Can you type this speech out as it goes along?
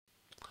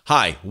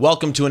Hi,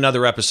 welcome to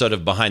another episode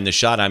of Behind the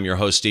Shot. I'm your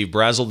host, Steve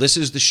Brazel. This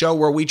is the show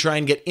where we try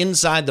and get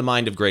inside the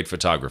mind of great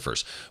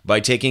photographers by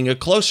taking a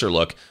closer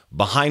look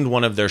behind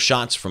one of their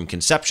shots from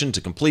conception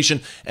to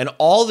completion and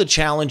all the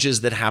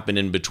challenges that happen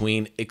in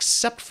between,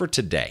 except for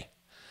today.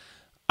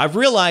 I've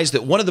realized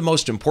that one of the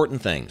most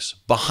important things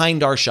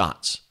behind our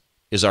shots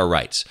is our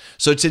rights.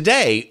 So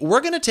today,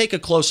 we're going to take a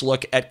close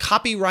look at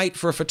copyright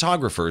for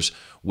photographers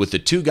with the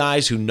two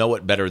guys who know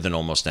it better than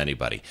almost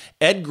anybody,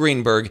 Ed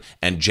Greenberg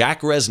and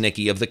Jack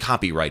Reznicki of the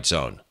Copyright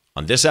Zone,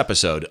 on this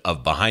episode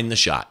of Behind the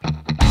Shot.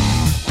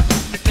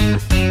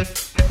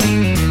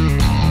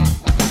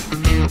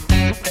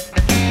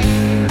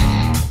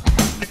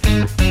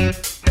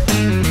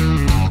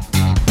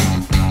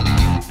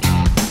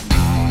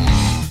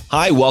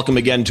 Hi, welcome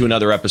again to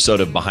another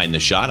episode of Behind the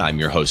Shot. I'm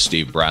your host,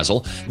 Steve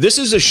Brazel. This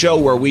is a show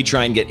where we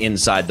try and get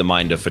inside the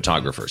mind of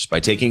photographers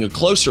by taking a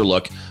closer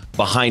look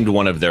behind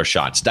one of their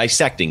shots,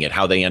 dissecting it,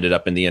 how they ended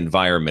up in the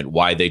environment,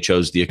 why they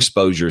chose the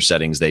exposure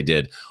settings they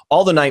did,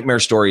 all the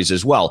nightmare stories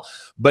as well.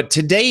 But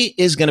today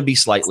is going to be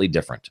slightly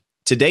different.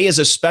 Today is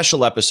a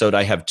special episode.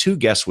 I have two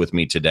guests with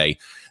me today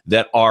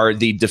that are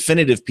the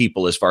definitive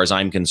people, as far as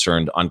I'm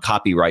concerned, on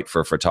copyright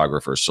for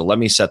photographers. So let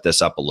me set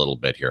this up a little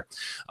bit here.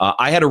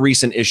 I had a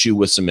recent issue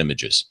with some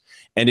images.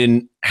 And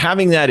in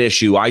having that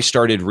issue, I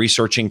started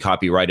researching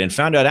copyright and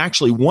found out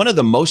actually one of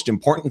the most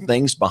important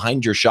things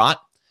behind your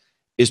shot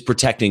is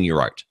protecting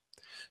your art.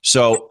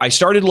 So I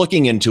started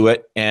looking into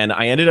it, and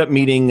I ended up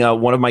meeting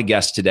one of my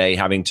guests today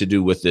having to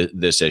do with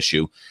this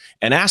issue,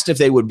 and asked if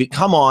they would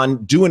come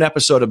on, do an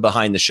episode of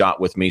Behind the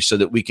Shot with me so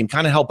that we can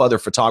kind of help other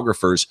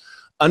photographers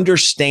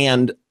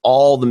understand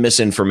all the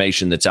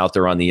misinformation that's out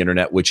there on the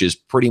internet, which is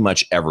pretty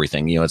much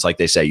everything. You know, it's like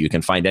they say, you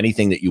can find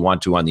anything that you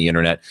want to on the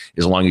internet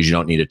as long as you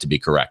don't need it to be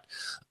correct.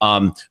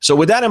 So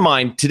with that in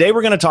mind, today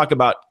we're going to talk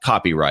about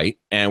copyright,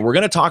 and we're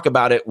going to talk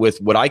about it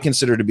with what I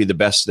consider to be the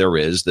best there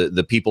is,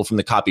 the people from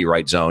the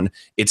Copyright Zone.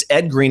 It's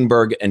Ed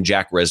Greenberg and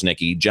Jack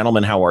Reznicki.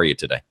 Gentlemen, how are you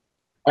today?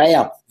 I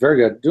am. Very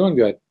good. Doing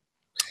good.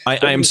 I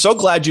am so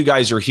glad you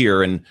guys are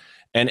here. And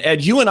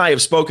Ed, you and I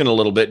have spoken a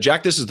little bit.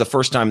 Jack, this is the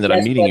first time that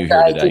I'm meeting you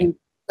here today.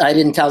 I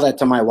didn't tell that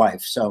to my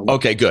wife. So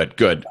okay, good.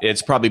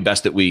 It's probably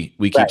best that we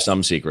keep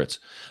some secrets.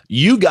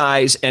 You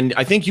guys, and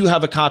I think you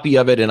have a copy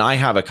of it and I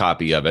have a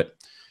copy of it.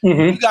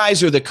 Mm-hmm. You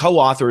guys are the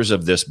co-authors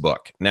of this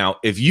book. Now,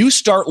 if you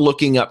start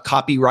looking up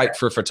copyright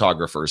for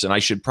photographers, and I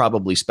should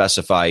probably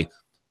specify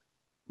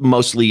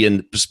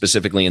mostly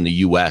specifically in the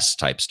US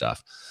type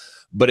stuff,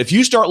 but if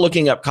you start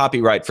looking up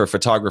copyright for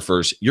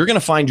photographers, you're going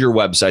to find your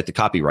website, the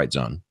Copyright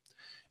Zone.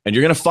 And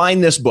you're going to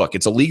find this book.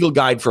 It's a legal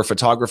guide for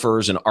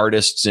photographers and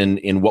artists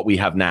in what we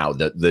have now,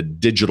 the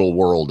digital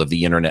world of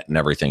the internet and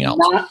everything else.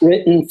 Not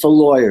written for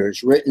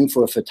lawyers, written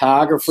for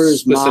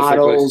photographers,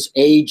 models,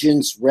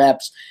 agents,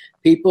 reps,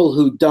 people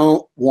who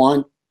don't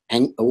want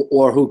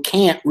or who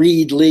can't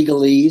read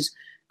legalese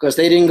because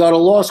they didn't go to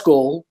law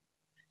school.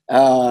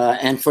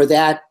 And for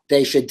that,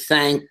 they should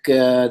thank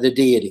the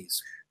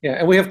deities. Yeah,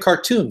 and we have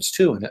cartoons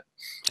too in it.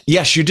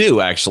 Yes, you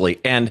do, actually.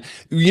 And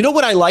you know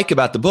what I like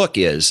about the book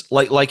is,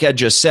 like Ed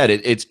just said,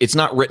 it's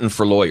not written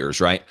for lawyers,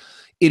 right?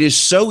 It is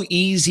so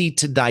easy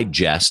to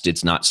digest.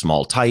 It's not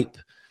small type.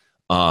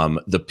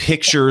 The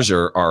pictures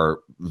are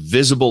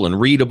visible and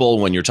readable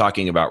when you're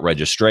talking about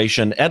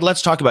registration. Ed,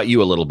 let's talk about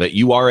you a little bit.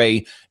 You are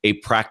a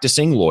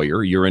practicing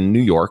lawyer. You're in New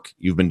York.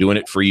 You've been doing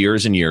it for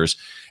years and years.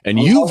 And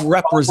you've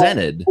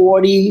represented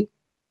 40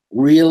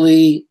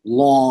 really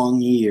long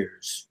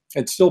years.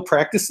 And still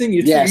practicing?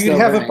 You'd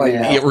have it by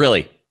now. Yeah,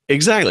 really.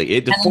 Exactly.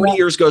 The 40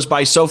 years goes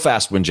by so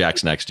fast when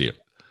Jack's next to you.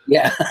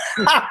 Yeah.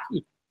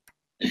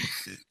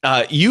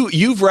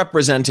 You've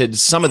represented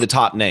some of the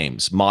top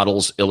names,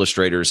 models,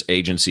 illustrators,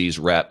 agencies,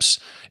 reps.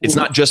 It's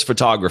not just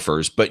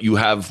photographers, but you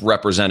have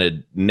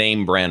represented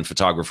name brand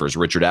photographers,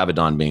 Richard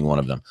Avedon being one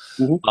of them.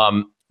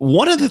 Mm-hmm.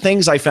 One of the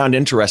things I found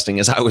interesting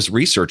as I was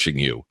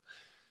researching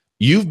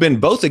you've been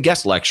both a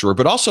guest lecturer,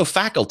 but also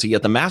faculty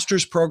at the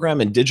Master's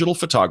Program in Digital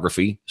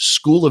Photography,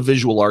 School of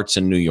Visual Arts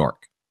in New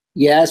York.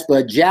 Yes,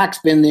 but Jack's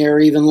been there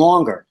even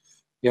longer.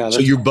 Yeah. So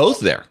you're both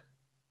there.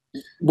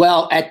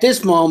 Well, at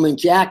this moment,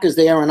 Jack is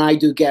there and I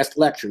do guest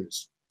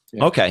lectures.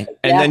 Yeah. Okay.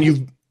 And then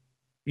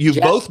you've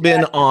both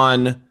been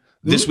on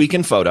This Week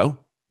in Photo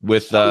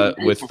with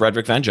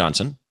Frederick Van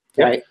Johnson.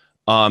 Right.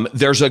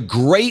 There's a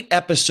great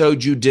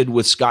episode you did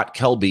with Scott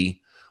Kelby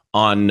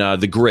on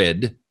The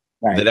Grid.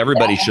 Right. That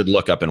everybody should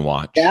look up and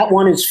watch. That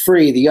one is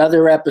free. The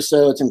other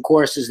episodes and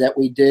courses that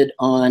we did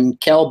on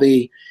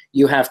Kelby,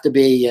 you have to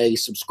be a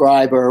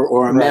subscriber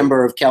or a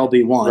member of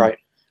Kelby One. Right.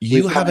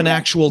 You have an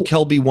actual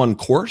Kelby One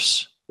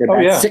course? There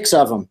are 6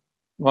 of them.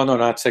 Well, no,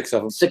 not 6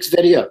 of them. 6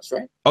 videos,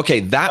 right? Okay,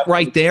 that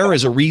right there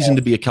is a reason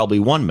to be a Kelby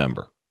One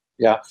member.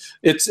 Yeah,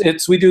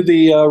 we do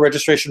the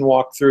registration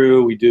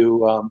walkthrough. We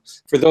do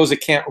for those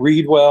that can't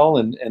read well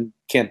and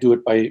can't do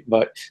it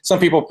but some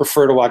people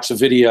prefer to watch the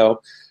video.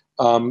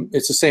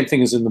 It's the same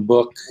thing as in the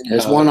book.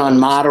 There's one on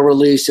model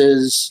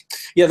releases.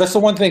 Yeah, that's the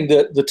one thing.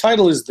 The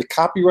title is The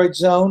Copyright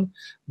Zone,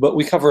 but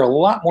we cover a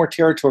lot more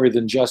territory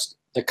than just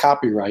the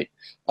copyright.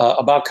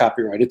 about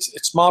copyright.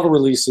 It's model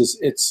releases.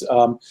 It's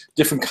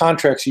different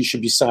contracts you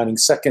should be signing.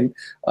 Second,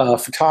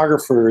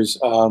 photographers,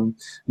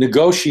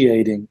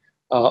 negotiating,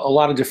 a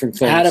lot of different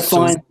things. How to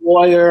find a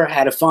lawyer,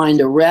 how to find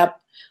a rep.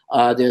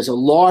 There's a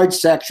large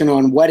section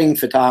on wedding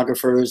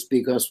photographers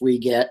because we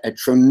get a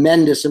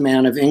tremendous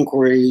amount of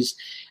inquiries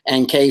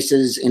and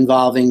cases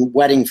involving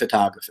wedding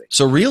photography.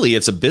 So really,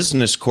 it's a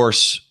business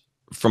course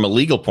from a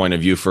legal point of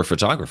view for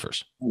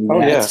photographers.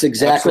 That's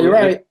exactly absolutely.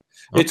 right.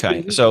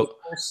 Okay, so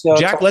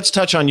Jack, let's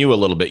touch on you a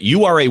little bit.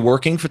 You are a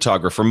working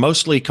photographer,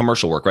 mostly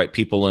commercial work, right?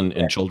 People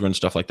and children,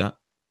 stuff like that?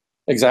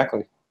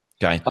 Exactly.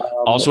 Okay.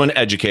 Also an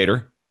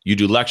educator. You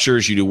do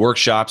lectures, you do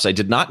workshops. I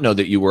did not know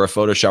that you were a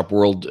Photoshop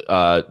World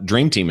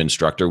Dream Team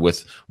instructor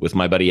with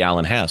my buddy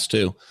Alan Hess,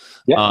 too.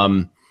 Yeah.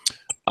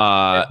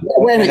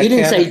 Wait a minute, you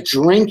didn't say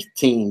drink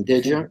team,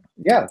 did you?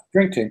 Yeah,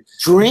 drink team.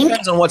 Drink?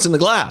 Depends on what's in the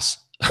glass.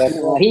 That's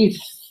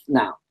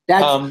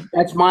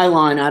my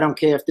line. I don't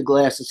care if the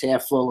glass is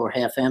half full or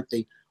half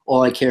empty.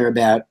 All I care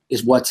about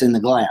is what's in the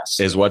glass.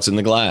 Is what's in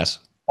the glass.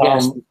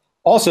 Yes.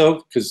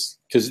 Also, because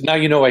now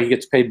you know why he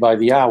gets paid by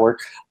the hour.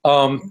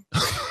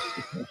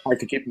 Hard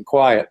to keep him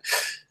quiet.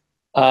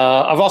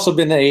 I've also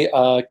been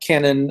a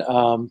Canon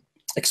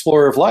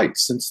Explorer of Light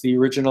since the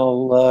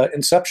original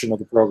inception of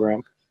the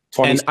program.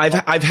 And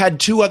I've had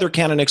two other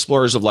Canon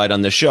Explorers of Light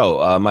on this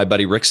show. My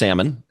buddy Rick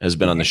Salmon has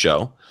been on the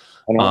show,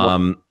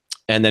 and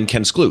then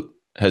Ken Skloot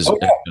has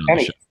been on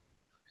the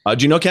show.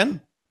 Do you know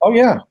Ken? Oh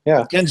yeah.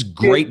 Ken's a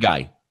great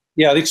guy.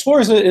 Yeah, the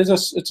Explorers it's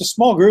a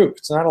small group.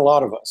 It's not a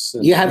lot of us.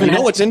 You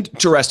know what's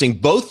interesting?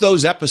 Both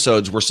those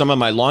episodes were some of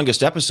my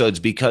longest episodes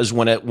because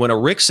when a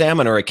Rick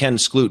Salmon or a Ken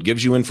Skloot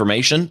gives you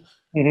information,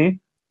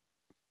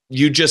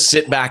 you just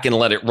sit back and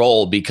let it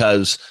roll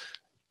because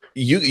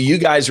you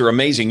guys are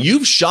amazing.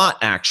 You've shot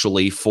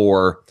actually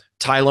for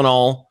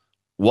Tylenol,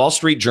 Wall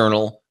Street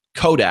Journal,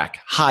 Kodak,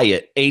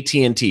 Hyatt,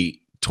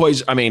 AT&T,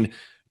 Toys. I mean,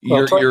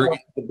 Toys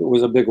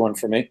was a big one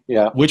for me.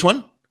 Yeah. Which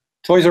one?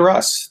 Toys R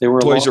Us. They were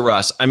Toys R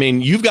Us. I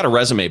mean, you've got a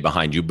resume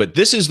behind you, but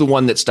this is the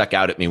one that stuck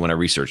out at me when I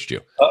researched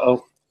you.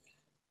 Uh-oh.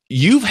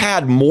 You've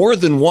had more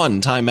than one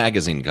Time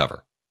magazine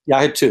cover. Yeah,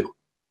 I had two.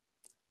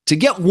 To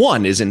get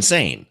one is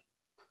insane.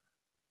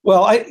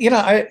 Well,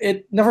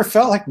 it never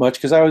felt like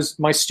much because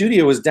my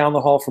studio was down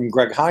the hall from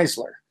Greg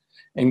Heisler,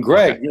 and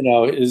Greg,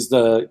 is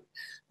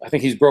I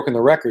think he's broken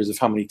the records of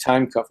how many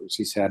Time covers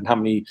he's had and how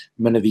many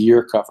Men of the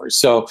Year covers.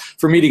 So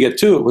for me to get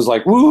two, it was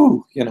like,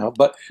 woo,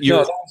 but that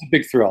was a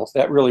big thrill.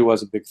 That really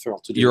was a big thrill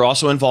to do. You're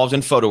also involved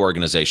in photo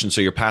organization.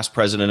 So you're past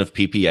president of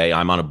PPA.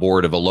 I'm on a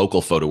board of a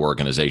local photo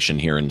organization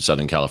here in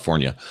Southern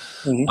California.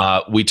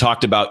 We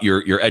talked about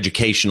your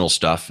educational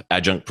stuff,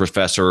 adjunct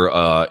professor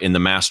in the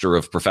Master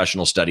of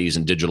Professional Studies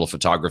in Digital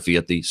Photography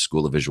at the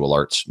School of Visual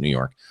Arts, New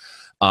York.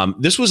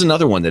 This was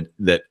another one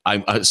that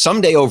I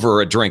someday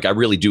over a drink, I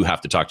really do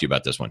have to talk to you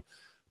about this one.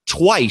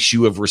 Twice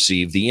you have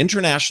received the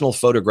International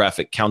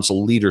Photographic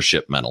Council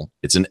Leadership Medal.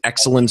 It's an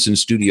excellence in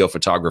studio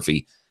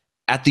photography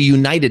at the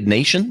United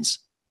Nations.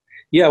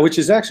 Yeah, which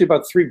is actually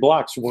about 3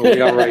 blocks from where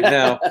we are right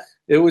now.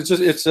 It was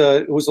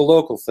a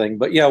local thing,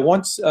 but yeah,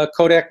 once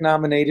Kodak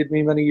nominated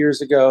me many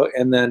years ago,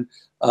 and then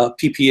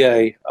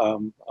PPA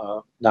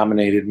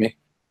nominated me.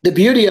 The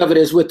beauty of it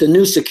is with the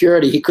new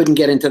security, he couldn't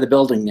get into the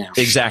building now.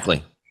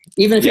 Exactly.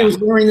 Even if he was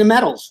wearing the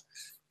medals.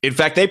 In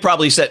fact, they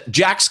probably said,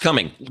 Jack's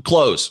coming,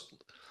 close.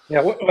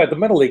 Yeah, what about the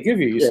medal they give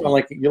you? You sound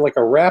like you're like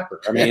a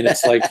rapper. I mean,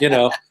 it's like,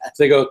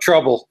 they go,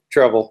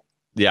 trouble.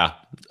 Yeah.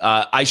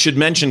 I should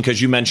mention,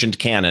 because you mentioned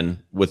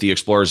Canon with the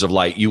Explorers of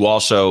Light, you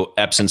also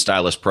Epson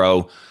Stylus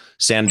Pro,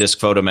 SanDisk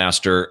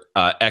Photomaster,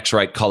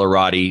 X-Rite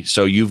Colorati.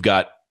 So you've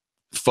got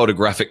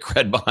photographic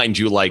cred behind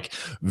you like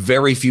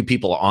very few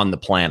people on the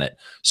planet.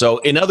 So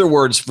in other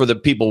words, for the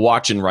people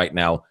watching right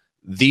now,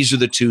 these are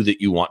the two that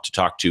you want to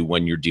talk to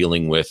when you're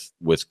dealing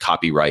with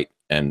copyright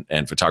and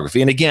photography.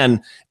 And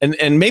again,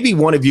 and maybe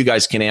one of you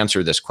guys can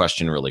answer this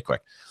question really quick.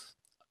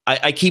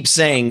 I keep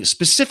saying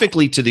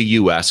specifically to the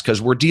U.S.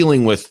 because we're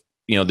dealing with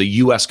the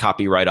U.S.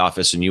 Copyright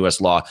Office and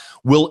U.S. law.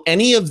 Will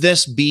any of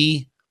this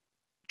be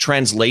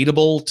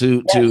translatable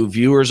to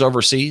viewers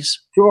overseas?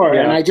 Sure.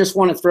 Yeah. And I just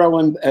want to throw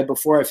in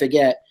before I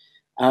forget.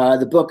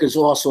 The book is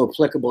also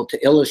applicable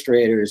to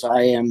illustrators.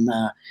 I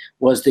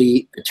was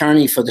the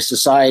attorney for the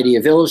Society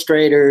of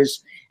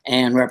Illustrators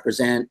and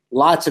represent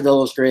lots of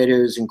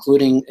illustrators,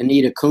 including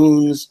Anita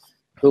Coons,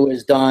 who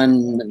has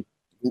done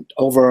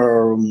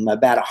over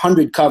about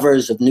 100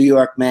 covers of New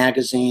York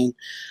Magazine,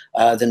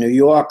 The New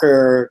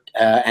Yorker,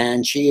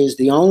 and she is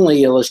the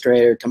only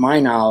illustrator, to my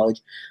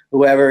knowledge,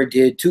 who ever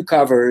did 2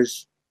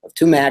 covers of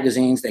 2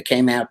 magazines that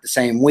came out the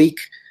same week.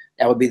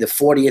 That would be the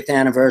 40th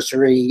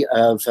anniversary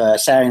of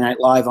Saturday Night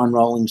Live on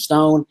Rolling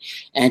Stone,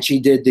 and she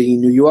did the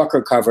New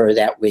Yorker cover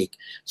that week.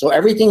 So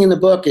everything in the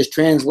book is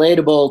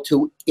translatable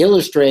to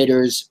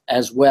illustrators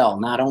as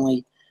well, not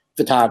only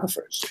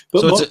photographers.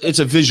 So it's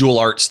a visual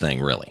arts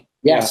thing, really.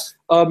 Yes.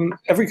 Yeah.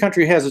 Every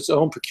country has its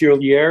own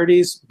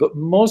peculiarities, but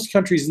most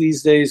countries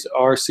these days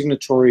are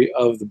signatory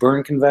of the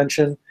Berne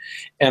Convention,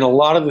 and a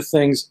lot of the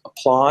things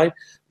apply.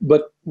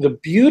 But the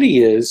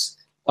beauty is,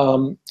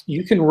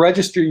 you can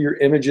register your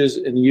images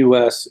in the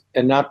U.S.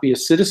 and not be a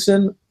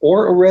citizen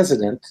or a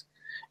resident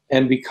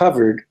and be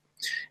covered.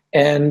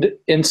 And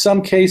in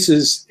some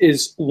cases,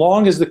 as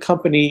long as the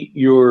company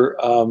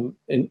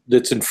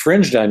that's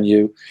infringed on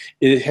you,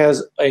 it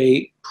has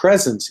a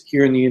presence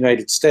here in the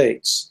United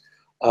States.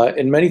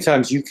 And many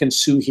times you can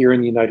sue here in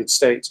the United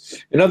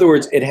States. In other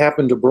words, it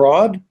happened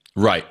abroad.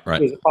 Right.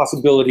 There's a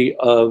possibility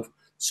of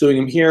suing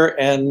them here.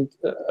 And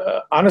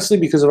honestly,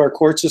 because of our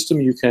court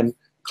system, you can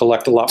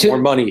collect a lot more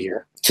money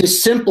here. To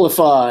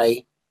simplify,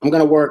 I'm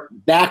going to work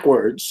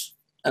backwards,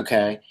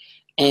 okay?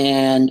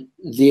 And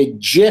the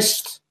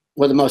gist,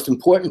 or the most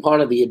important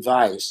part of the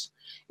advice,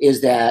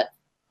 is that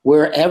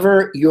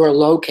wherever you're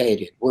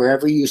located,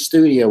 wherever your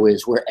studio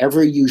is,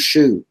 wherever you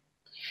shoot,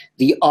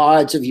 the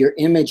odds of your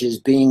images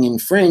being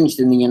infringed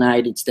in the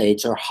United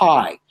States are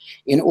high.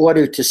 In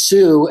order to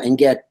sue and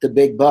get the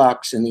big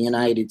bucks in the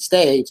United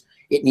States,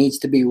 it needs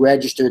to be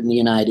registered in the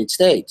United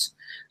States.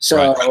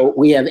 So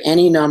we have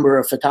any number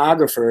of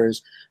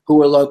photographers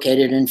who are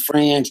located in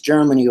France,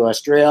 Germany,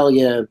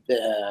 Australia,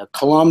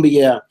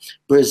 Colombia,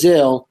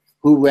 Brazil,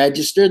 who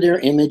register their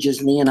images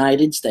in the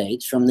United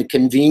States from the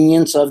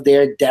convenience of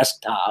their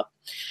desktop.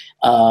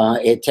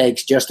 It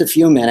takes just a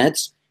few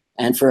minutes,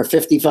 and for a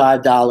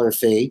 $55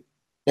 fee,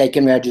 they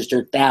can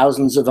register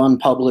thousands of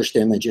unpublished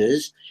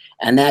images,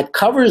 and that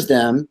covers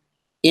them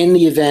in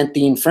the event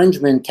the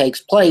infringement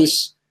takes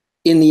place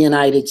in the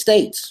United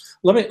States.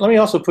 Let me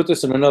also put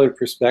this in another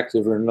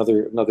perspective, or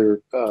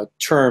another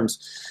terms.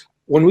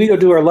 When we go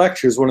do our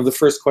lectures, one of the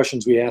first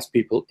questions we ask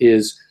people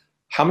is,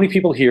 how many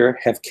people here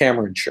have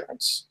camera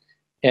insurance?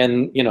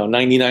 And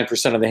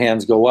 99% of the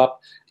hands go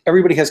up.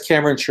 Everybody has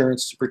camera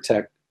insurance to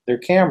protect their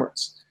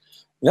cameras.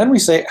 Then we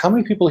say, how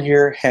many people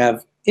here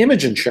have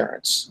image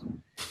insurance?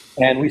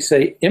 And we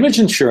say, image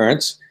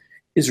insurance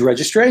is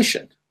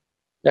registration.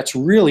 That's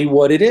really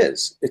what it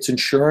is. It's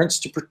insurance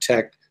to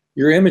protect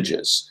your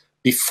images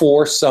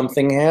before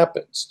something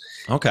happens.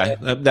 Okay,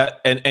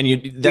 that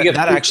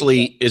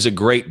actually is a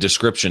great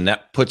description.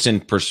 That puts in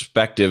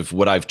perspective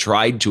what I've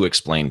tried to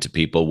explain to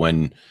people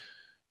when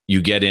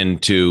you get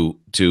into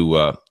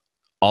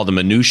all the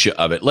minutia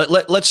of it.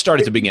 Let's start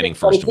at the beginning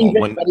first of all.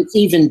 But it's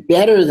even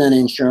better than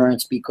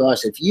insurance,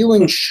 because if you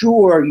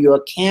insure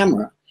your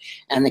camera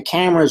and the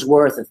camera is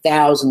worth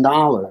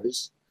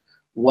 $1,000,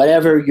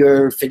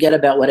 forget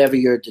about whatever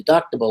your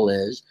deductible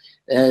is,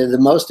 the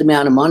most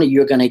amount of money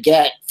you're going to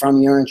get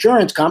from your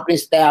insurance company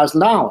is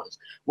 $1,000.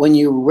 When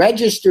you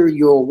register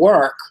your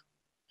work,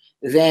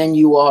 then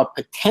you are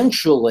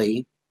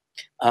potentially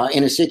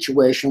in a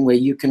situation where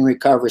you can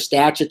recover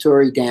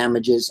statutory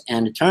damages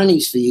and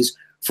attorney's fees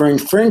for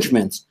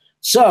infringements.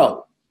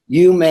 So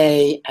you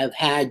may have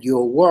had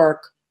your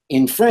work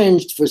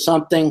infringed for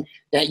something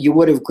that you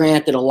would have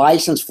granted a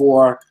license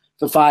for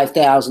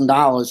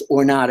 $5,000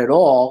 or not at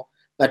all,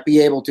 but be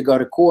able to go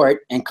to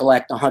court and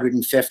collect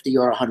 $150,000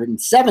 or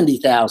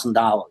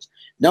 $170,000.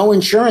 No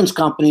insurance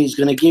company is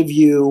going to give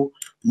you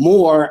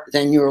more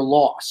than your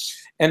loss.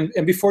 And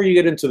before you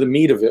get into the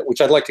meat of it, which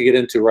I'd like to get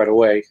into right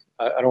away,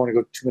 I don't want to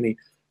go too many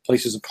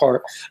places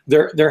apart.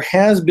 There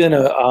has been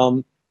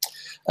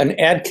an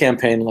ad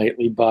campaign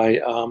lately by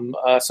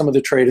some of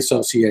the trade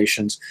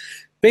associations,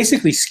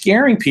 basically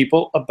scaring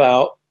people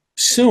about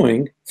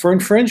suing for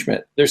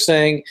infringement. They're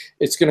saying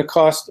it's going to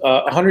cost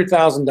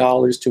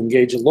 $100,000 to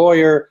engage a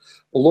lawyer.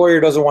 The lawyer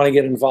doesn't want to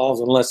get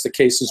involved unless the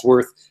case is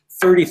worth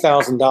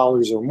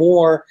 $30,000 or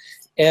more,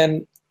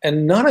 and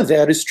none of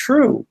that is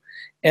true.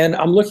 And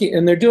I'm looking,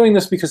 and they're doing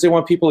this because they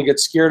want people to get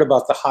scared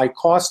about the high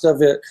cost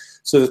of it,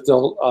 so that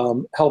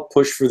they'll help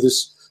push for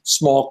this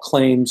small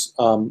claims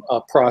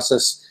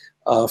process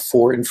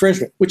for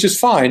infringement, which is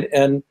fine,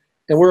 and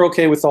we're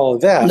okay with all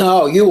of that.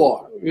 No, you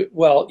are.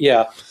 Well,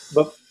 yeah,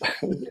 but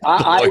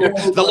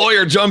the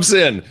lawyer jumps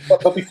in.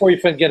 But before you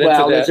get into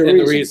that and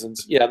the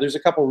reasons, there's a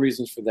couple of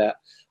reasons for that.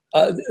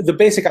 The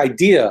basic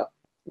idea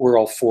we're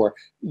all for.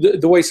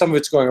 The way some of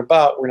it's going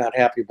about, we're not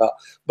happy about.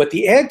 But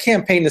the ad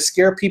campaign to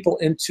scare people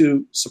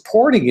into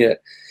supporting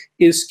it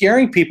is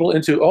scaring people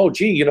into, oh,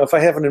 gee, if I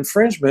have an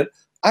infringement,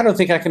 I don't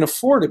think I can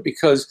afford it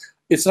because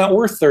it's not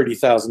worth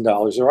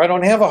 $30,000, or I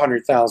don't have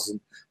 $100,000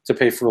 to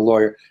pay for a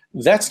lawyer.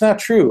 That's not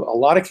true. A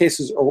lot of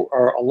cases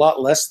are a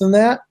lot less than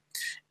that,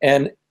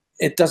 and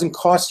it doesn't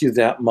cost you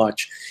that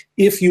much.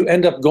 If you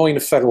end up going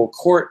to federal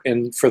court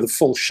and for the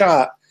full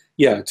shot,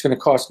 it's going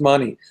to cost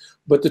money.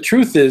 But the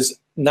truth is,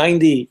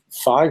 98%.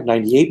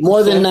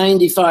 More than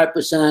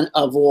 95%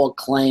 of all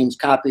claims,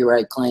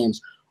 copyright claims,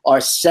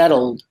 are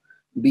settled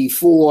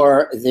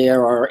before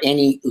there are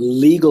any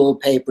legal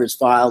papers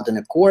filed in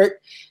a court,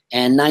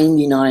 and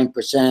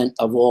 99%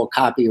 of all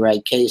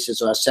copyright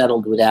cases are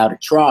settled without a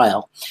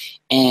trial.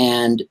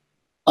 And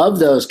of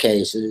those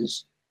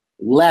cases,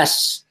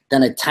 less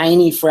than a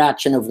tiny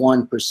fraction of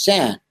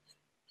 1%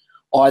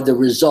 are the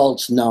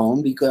results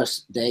known,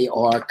 because they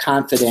are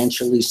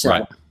confidentially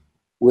settled,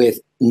 with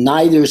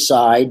neither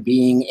side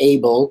being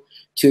able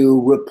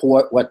to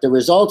report what the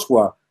results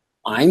were.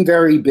 I'm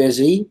very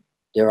busy.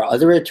 There are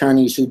other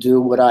attorneys who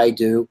do what I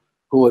do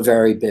who are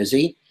very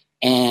busy.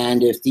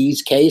 And if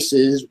these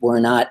cases were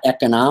not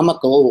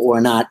economical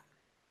or not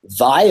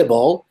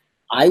viable,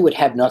 I would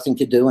have nothing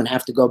to do and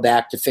have to go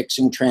back to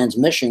fixing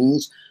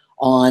transmissions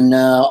on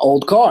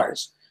old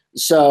cars.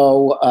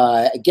 So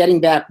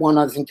getting back one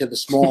other thing to the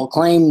small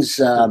claims.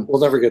 We'll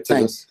never get to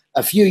this.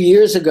 A few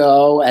years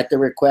ago, at the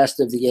request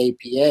of the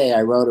APA,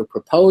 I wrote a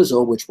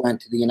proposal which went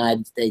to the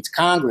United States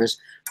Congress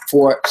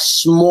for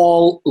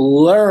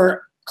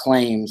smaller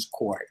claims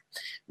court,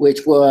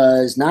 which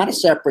was not a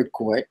separate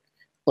court,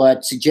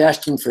 but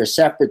suggestion for a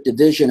separate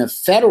division of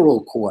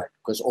federal court,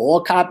 because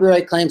all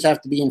copyright claims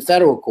have to be in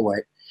federal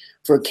court,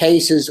 for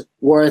cases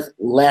worth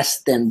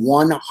less than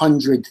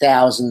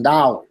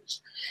 $100,000.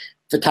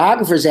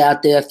 Photographers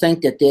out there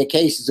think that their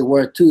cases are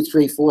worth $2,000,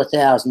 $3,000,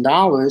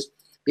 $4,000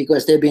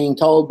 because they're being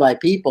told by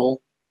people,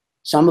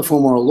 some of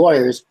whom are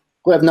lawyers,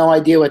 who have no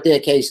idea what their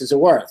cases are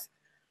worth.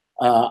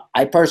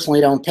 I personally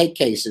don't take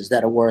cases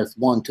that are worth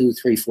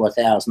 $1,000, $2,000,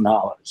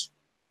 $3,000,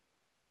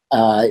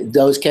 $4,000.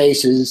 Those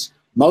cases,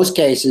 most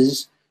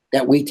cases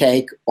that we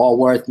take, are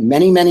worth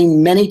many, many,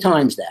 many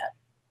times that.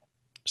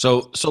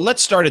 So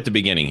let's start at the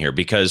beginning here,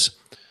 because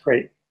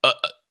Great.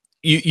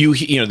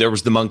 You know, there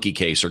was the monkey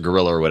case or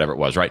gorilla or whatever it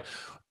was, right?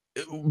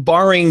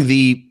 Barring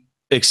the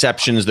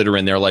exceptions that are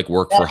in there, like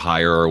work for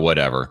hire or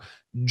whatever,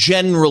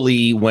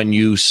 generally when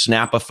you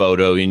snap a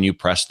photo and you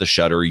press the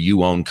shutter,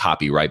 you own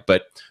copyright.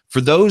 But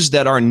for those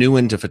that are new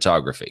into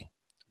photography,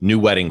 new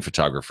wedding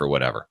photographer,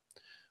 whatever,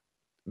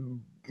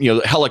 you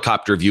know,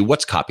 helicopter view,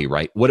 what's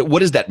copyright? What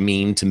does that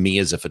mean to me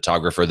as a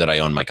photographer that I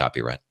own my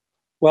copyright?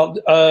 Well,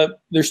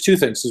 there's two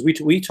things.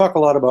 We talk a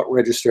lot about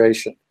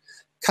registration.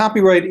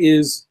 Copyright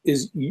is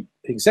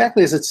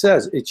exactly as it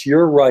says. It's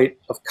your right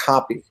of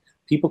copy.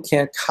 People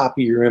can't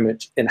copy your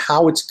image, and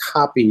how it's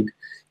copied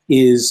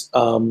is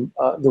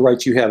the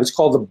rights you have. It's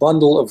called the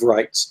bundle of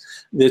rights.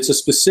 It's a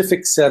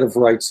specific set of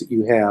rights that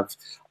you have,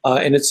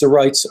 and it's the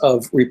rights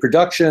of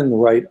reproduction, the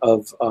right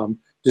of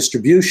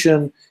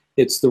distribution.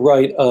 It's the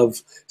right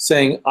of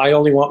saying, I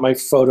only want my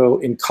photo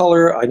in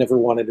color. I never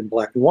want it in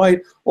black and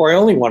white, or I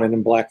only want it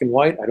in black and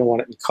white. I don't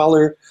want it in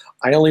color.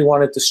 I only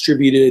want it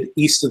distributed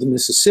east of the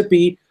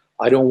Mississippi.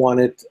 I don't want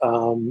it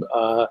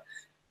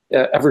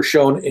ever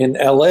shown in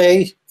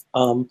LA.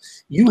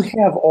 You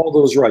have all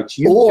those rights.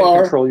 You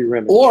can control your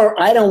image. Or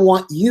I don't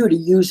want you to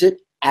use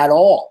it at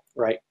all.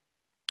 Right.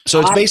 So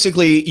it's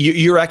basically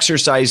you're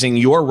exercising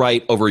your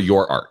right over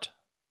your art.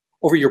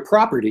 Over your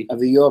property.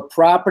 Over your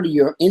property,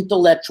 your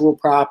intellectual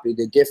property.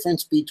 The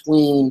difference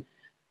between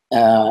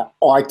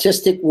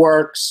artistic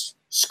works,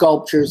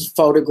 sculptures,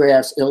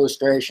 photographs,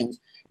 illustrations,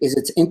 is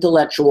its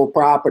intellectual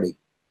property.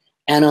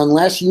 And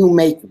unless you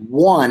make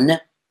one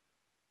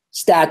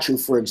statue,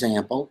 for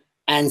example,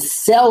 and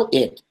sell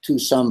it to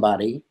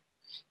somebody,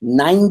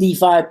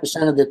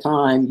 95% of the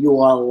time you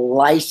are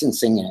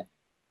licensing it.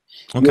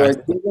 Okay. You're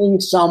giving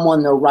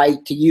someone the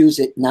right to use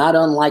it, not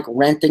unlike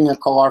renting a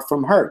car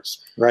from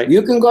Hertz. Right.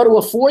 You can go to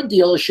a Ford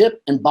dealership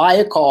and buy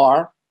a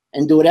car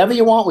and do whatever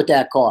you want with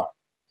that car.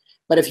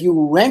 But if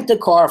you rent a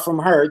car from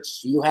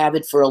Hertz, you have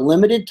it for a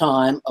limited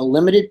time, a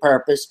limited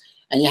purpose,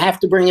 and you have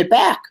to bring it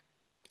back.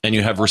 And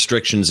you have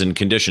restrictions and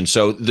conditions.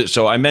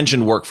 So I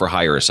mentioned work for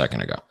hire a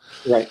second ago.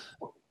 Right.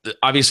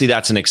 Obviously,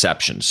 that's an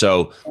exception.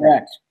 So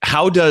correct.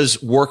 How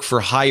does work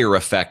for hire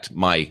affect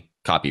my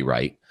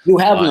copyright? You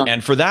have none.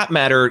 And for that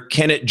matter,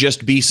 can it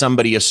just be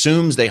somebody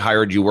assumes they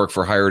hired you work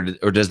for hire,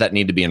 or does that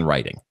need to be in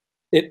writing?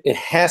 It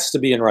has to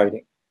be in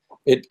writing.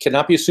 It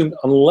cannot be assumed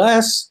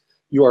unless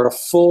you are a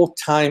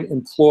full-time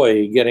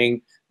employee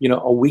getting,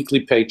 a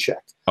weekly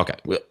paycheck. Okay.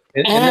 Well,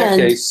 in that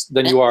case,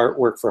 then you are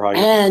work for hire.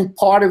 And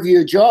part of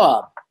your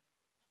job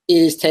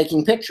is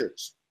taking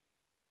pictures.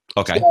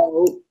 Okay.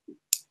 So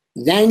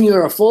then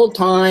you're a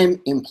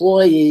full-time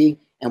employee,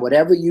 and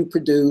whatever you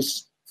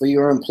produce for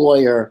your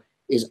employer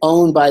is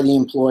owned by the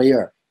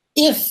employer.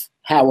 If,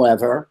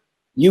 however,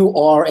 you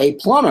are a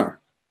plumber,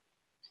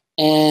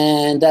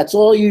 and that's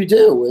all you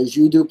do is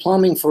you do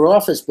plumbing for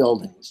office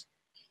buildings,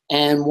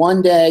 and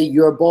one day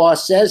your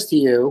boss says to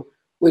you,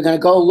 we're going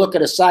to go look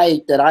at a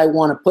site that I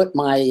want to put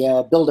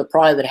my build a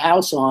private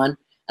house on,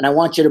 and I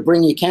want you to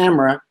bring your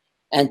camera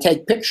and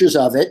take pictures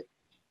of it.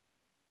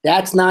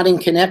 That's not in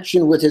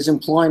connection with his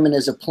employment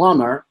as a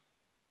plumber,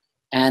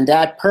 and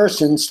that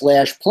person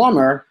 /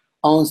 plumber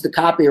owns the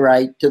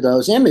copyright to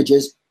those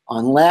images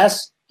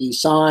unless he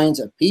signs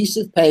a piece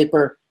of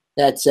paper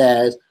that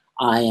says,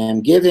 I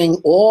am giving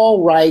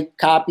all right,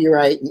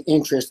 copyright, and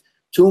interest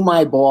to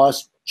my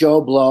boss,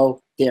 Joe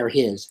Blow, they're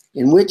his.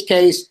 In which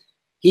case,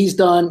 he's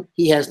done,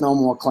 he has no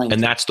more claim.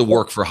 And that's the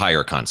work for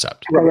hire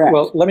concept. Correct.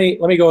 Well, let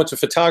me go into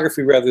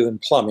photography rather than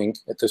plumbing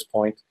at this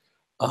point.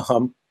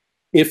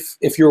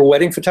 If you're a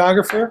wedding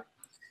photographer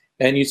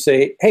and you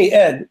say, hey,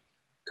 Ed,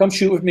 come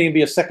shoot with me and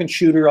be a second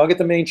shooter. I'll get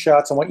the main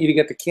shots. I want you to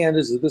get the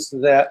canvas, this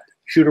and that,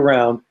 shoot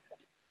around.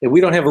 If we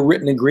don't have a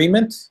written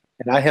agreement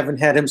and I haven't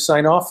had him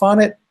sign off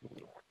on it,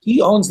 he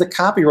owns the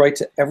copyright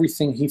to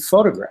everything he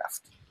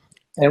photographed.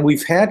 And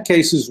we've had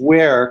cases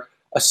where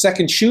a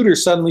second shooter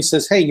suddenly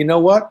says, hey, you know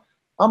what?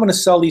 I'm going to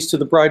sell these to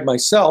the bride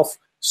myself.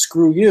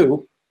 Screw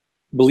you.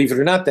 Believe it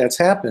or not, that's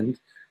happened.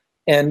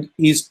 And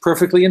he's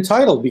perfectly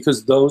entitled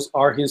because those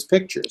are his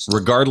pictures.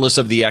 Regardless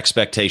of the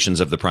expectations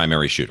of the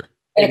primary shooter.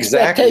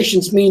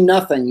 Expectations mean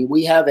nothing.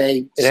 We have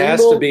It has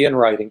to be in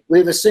writing. We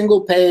have a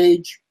single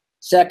page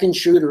second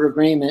shooter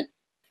agreement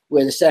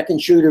where the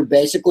second shooter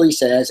basically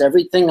says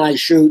everything I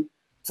shoot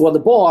for the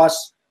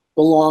boss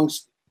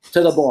belongs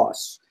to the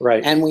boss.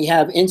 Right. And we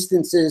have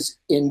instances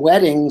in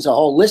weddings, a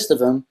whole list of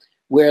them,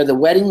 where the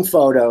wedding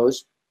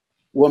photos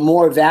were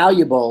more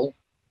valuable,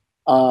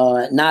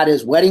 not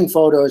as wedding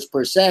photos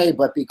per se,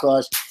 but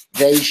because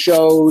they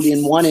showed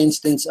in one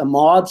instance a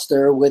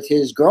mobster with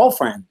his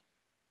girlfriend.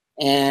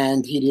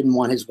 And he didn't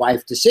want his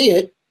wife to see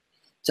it,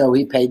 so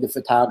he paid the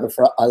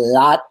photographer a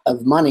lot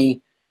of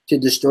money to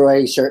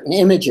destroy certain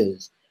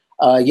images.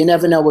 You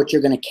never know what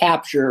you're going to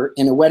capture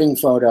in a wedding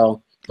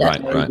photo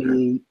that may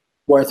be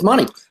worth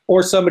money.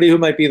 Or somebody who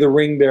might be the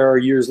ring bearer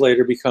years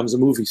later becomes a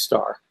movie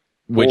star.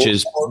 Which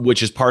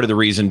is part of the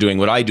reason doing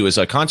what I do as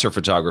a concert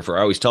photographer.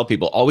 I always tell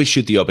people, always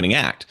shoot the opening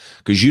act,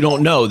 because you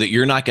don't know that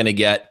you're not going to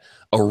get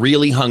a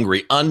really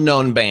hungry,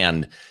 unknown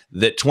band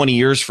that 20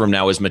 years from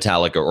now is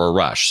Metallica or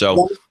Rush.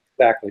 So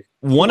exactly.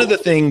 One of the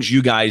things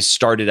you guys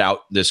started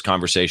out this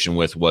conversation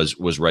with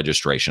was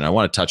registration. I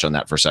want to touch on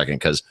that for a second,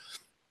 because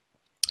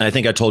I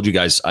think I told you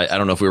guys, I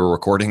don't know if we were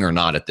recording or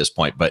not at this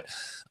point, but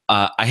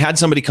I had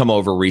somebody come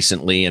over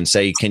recently and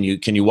say, can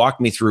you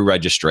walk me through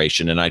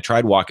registration? And I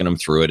tried walking them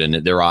through it, and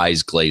their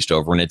eyes glazed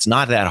over, and it's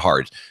not that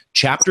hard.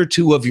 Chapter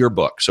 2 of your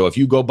book. So if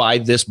you go buy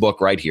this book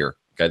right here,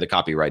 okay, The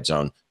Copyright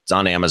Zone, it's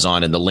on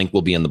Amazon, and the link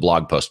will be in the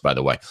blog post, by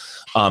the way.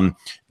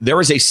 There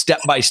is a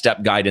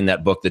step-by-step guide in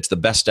that book that's the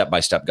best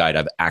step-by-step guide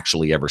I've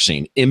actually ever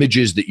seen.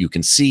 Images that you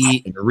can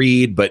see and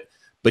read, but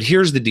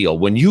here's the deal.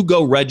 When you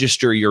go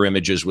register your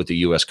images with the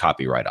U.S.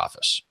 Copyright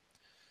Office,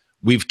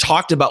 we've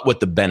talked about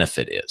what the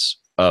benefit is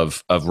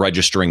of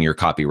registering your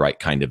copyright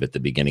kind of at the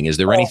beginning. Is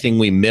there anything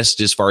we missed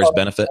as far as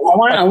benefit?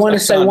 I want to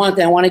say one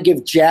thing. I want to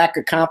give Jack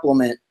a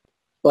compliment,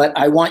 but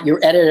I want your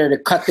editor to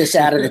cut this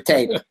out of the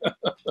tape.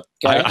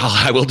 Okay?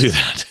 I will do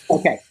that.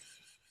 Okay.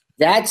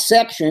 That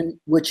section,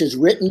 which is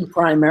written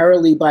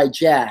primarily by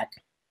Jack,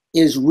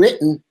 is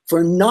written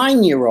for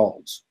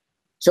 9-year-olds.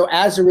 So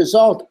as a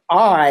result,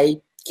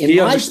 he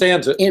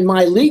understands it. In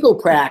my legal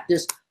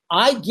practice,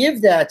 I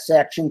give that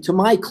section to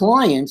my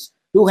clients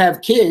who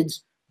have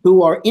kids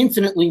who are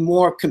infinitely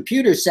more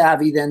computer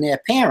savvy than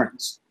their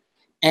parents.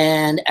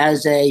 And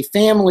as a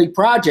family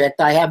project,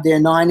 I have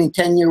their 9 and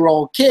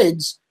 10-year-old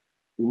kids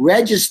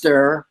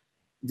register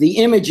the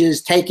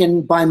images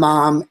taken by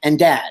mom and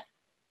dad.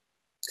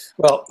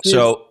 Well,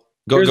 so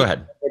go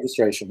ahead.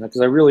 Registration,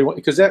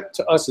 because that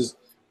to us is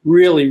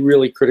really,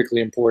 really critically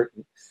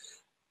important.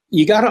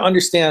 You got to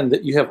understand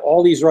that you have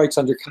all these rights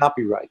under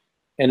copyright.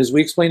 And as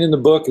we explained in the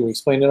book and we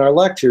explained in our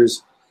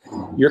lectures,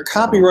 your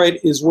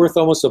copyright is worth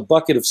almost a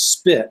bucket of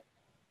spit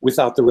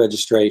without the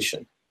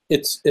registration.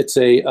 It's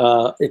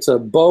a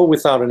bow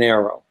without an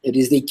arrow. It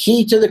is the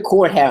key to the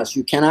courthouse.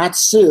 You cannot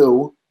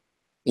sue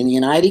in the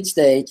United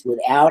States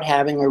without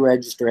having a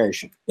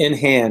registration. In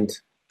hand.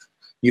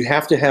 You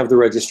have to have the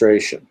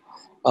registration.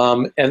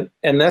 And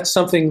that's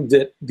something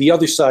that the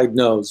other side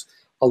knows.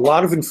 A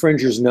lot of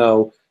infringers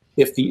know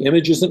if the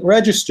image isn't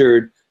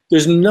registered,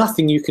 there's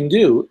nothing you can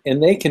do,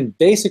 and they can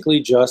basically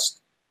just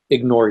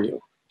ignore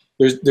you.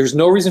 There's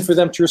no reason for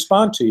them to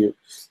respond to you.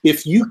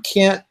 If you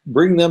can't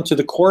bring them to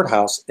the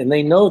courthouse, and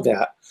they know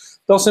that,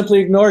 they'll simply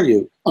ignore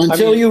you.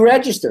 Until you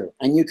register.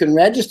 And you can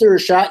register a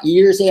shot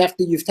years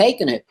after you've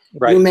taken it.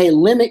 Right. You may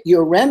limit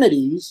your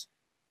remedies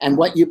and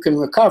what you can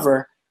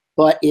recover,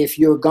 but if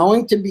you're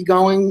going to be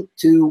going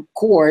to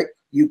court,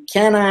 you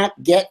cannot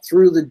get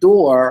through the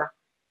door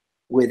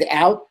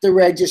without the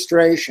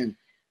registration.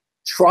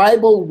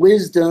 Tribal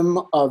wisdom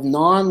of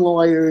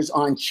non-lawyers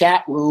on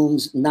chat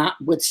rooms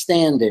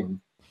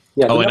notwithstanding.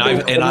 Yeah,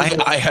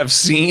 I have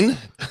seen,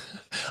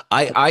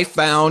 I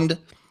found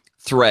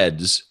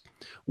threads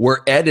where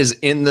Ed is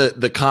in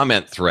the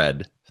comment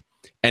thread,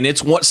 and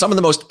it's some of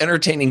the most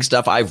entertaining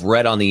stuff I've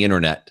read on the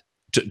internet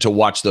to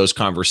watch those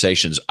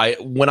conversations.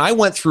 When I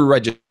went through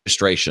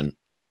registration,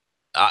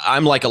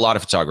 I'm like a lot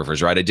of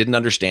photographers, right? I didn't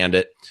understand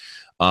it,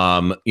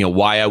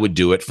 why I would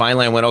do it.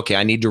 Finally, I went, okay,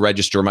 I need to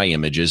register my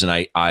images, and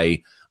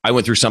I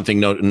went through something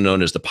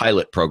known as the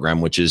pilot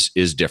program, which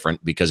is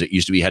different because it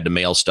used to be you had to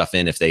mail stuff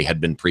in if they had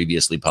been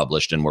previously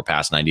published and were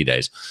past 90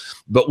 days.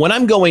 But when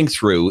I'm going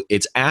through,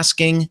 it's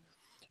asking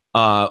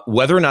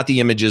whether or not the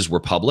images were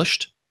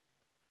published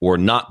or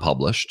not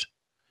published.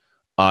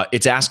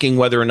 It's asking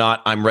whether or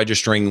not I'm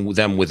registering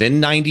them within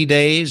 90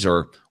 days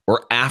or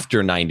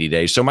after 90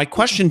 days. So my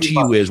question to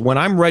you is, when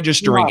I'm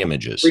registering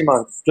images, 3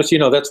 months. Just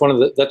that's one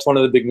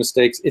of the big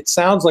mistakes. It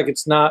sounds like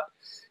it's not.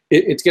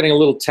 It's getting a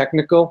little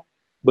technical,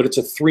 but it's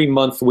a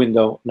 3-month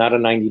window, not a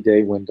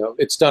 90-day window.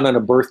 It's done on a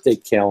birthday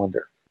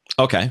calendar.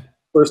 Okay.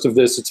 First of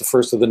this, it's the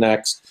first of the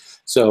next.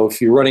 So if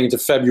you're running into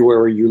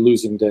February, you're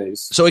losing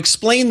days. So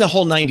explain the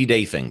whole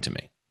 90-day thing to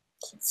me.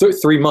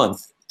 3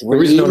 months.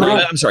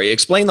 I'm sorry.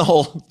 Explain the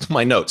whole.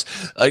 My notes.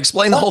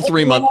 Explain the whole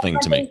 3-month thing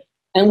to me.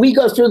 And we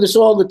go through this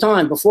all the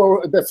time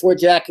before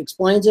Jack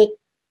explains it.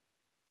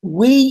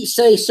 we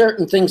say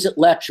certain things at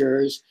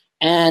lectures,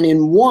 and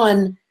in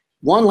one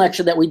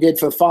lecture that we did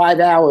for 5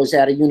 hours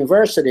at a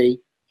university,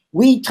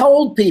 we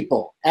told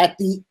people at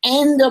the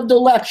end of the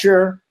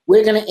lecture,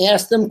 we're going to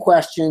ask them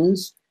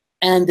questions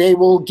and they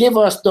will give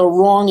us the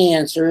wrong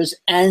answers,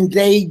 and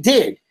they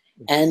did.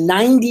 And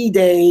 90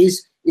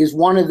 days is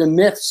one of the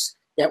myths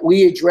that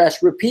we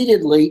address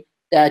repeatedly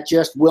that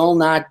just will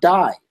not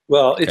die.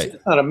 Well, it's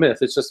not a myth.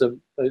 It's just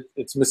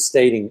it's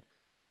misstating.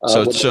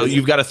 So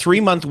you've got a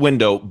 3-month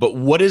window, but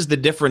what is the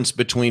difference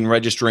between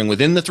registering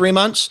within the 3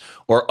 months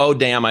or, oh,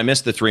 damn, I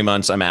missed the 3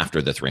 months, I'm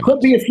after the 3 months?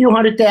 Could be a few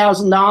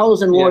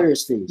 $100,000 in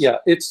lawyer's fees. Yeah,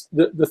 it's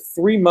the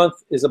 3 month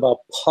is about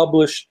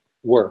published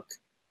work.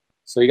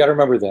 So you got to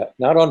remember that,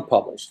 not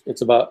unpublished.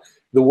 It's about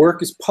the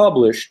work is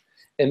published,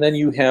 and then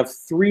you have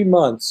 3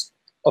 months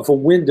of a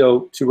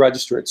window to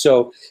register it.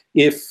 So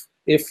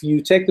if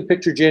you take the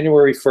picture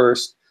January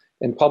 1st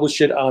and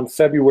publish it on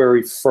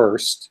February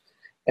 1st,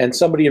 and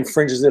somebody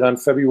infringes it on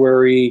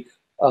February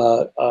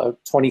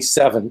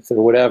 27th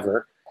or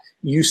whatever,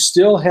 you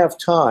still have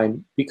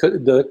time,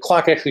 because the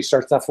clock actually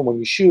starts not from when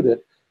you shoot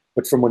it,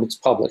 but from when it's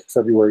published,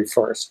 February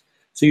 1st.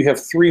 So you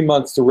have 3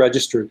 months to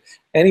register.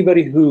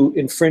 Anybody who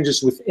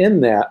infringes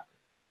within that,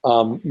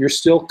 you're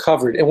still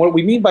covered. And what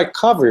we mean by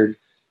covered,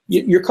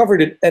 you're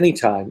covered at any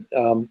time,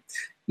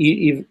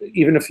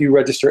 even if you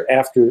register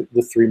after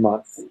the 3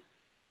 months.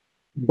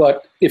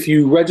 But if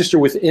you register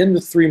within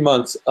the 3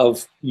 months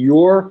of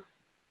your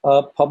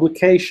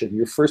publication,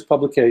 your first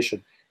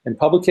publication, and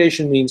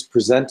publication means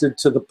presented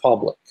to the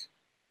public.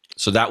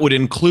 So that would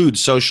include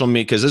social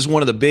media, because this is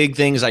one of the big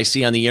things I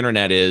see on the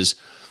internet is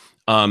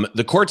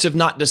the courts have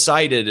not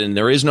decided, and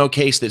there is no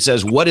case that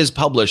says what is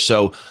published.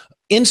 So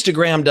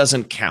Instagram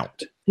doesn't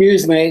count.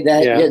 Excuse me,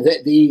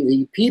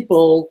 the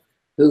people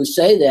who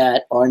say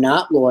that are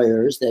not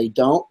lawyers. They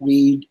don't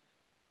read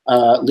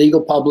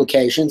legal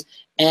publications.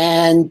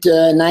 And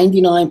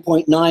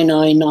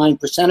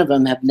 99.999% of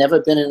them have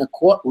never been in a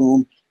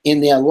courtroom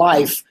in their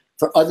life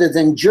for other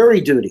than jury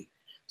duty.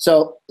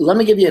 So let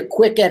me give you a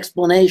quick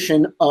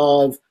explanation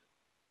of,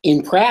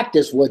 in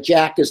practice, what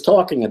Jack is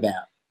talking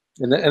about.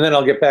 And then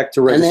I'll get back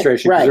to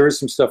registration, because there is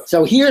some stuff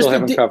so still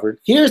haven't covered.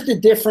 Here's the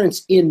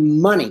difference in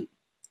money.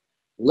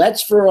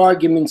 Let's, for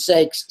argument's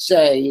sake,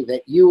 say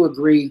that you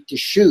agree to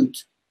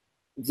shoot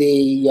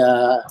the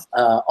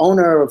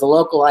owner of a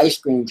local ice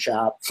cream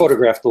shop.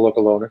 Photograph the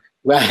local owner.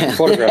 Right.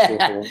 Photograph the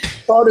local owner.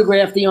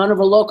 Photograph the owner of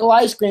a local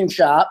ice cream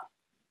shop,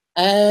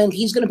 and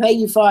he's going to pay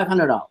you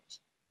 $500.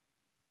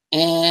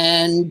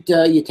 And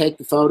you take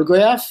the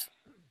photograph,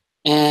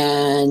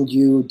 and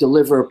you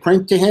deliver a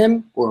print to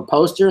him or a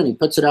poster, and he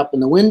puts it up in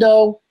the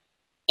window,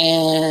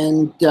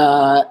 and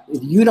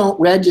you don't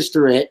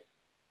register it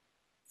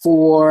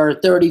for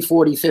 30,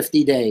 40,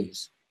 50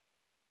 days.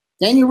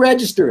 Then you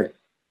register it.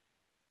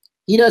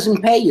 He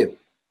doesn't pay you.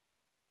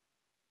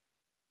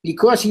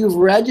 Because you've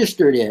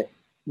registered it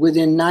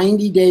within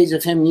 90 days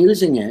of him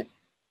using it,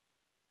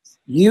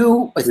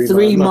 you,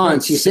 3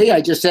 months. You see,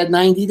 I just said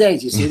 90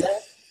 days. You see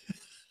that?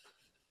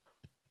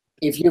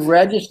 If you've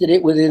registered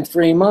it within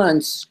 3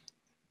 months,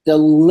 the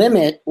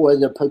limit or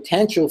the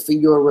potential for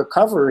your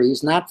recovery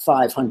is not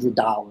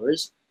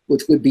 $500,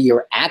 which would be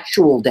your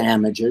actual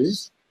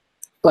damages.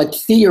 But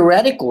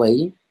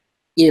theoretically,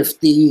 if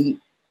the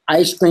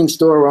ice cream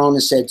store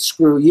owner said,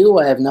 screw you,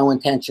 I have no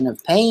intention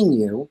of paying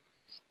you,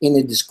 in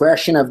the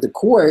discretion of the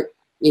court,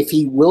 if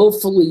he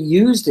willfully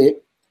used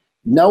it,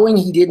 knowing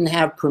he didn't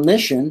have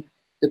permission,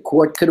 the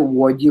court could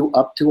award you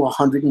up to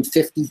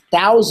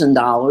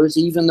 $150,000,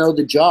 even though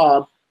the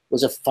job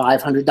was a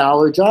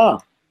 $500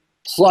 job,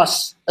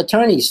 plus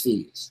attorney's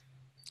fees.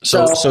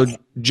 So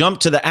jump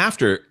to the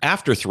after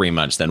 3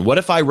 months then. What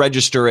if I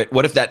register it?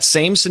 What if that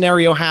same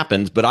scenario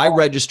happens, but I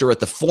register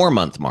at the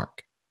 4-month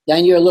mark?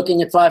 Then you're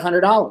looking at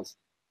 $500.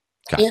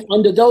 Okay.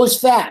 Under those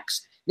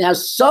facts. Now,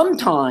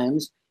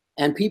 sometimes,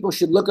 and people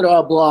should look at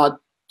our blog,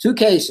 2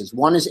 cases.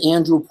 One is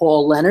Andrew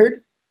Paul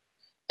Leonard,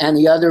 and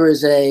the other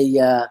is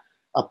a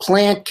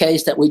plant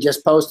case that we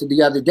just posted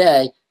the other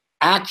day.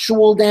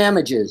 Actual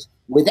damages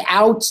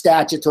without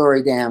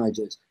statutory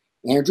damages.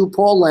 Andrew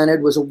Paul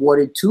Leonard was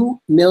awarded $2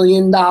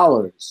 million,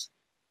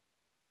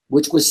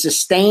 which was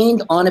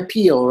sustained on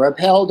appeal or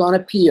upheld on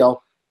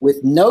appeal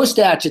with no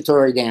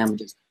statutory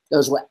damages.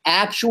 Those were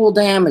actual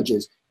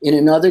damages. In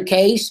another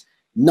case,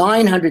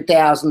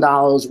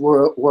 $900,000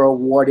 were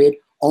awarded,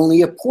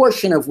 only a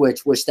portion of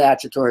which were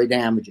statutory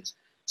damages.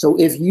 So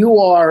if you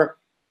are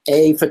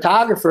a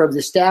photographer of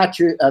the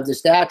stature of,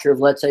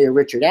 let's say, a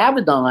Richard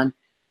Avedon,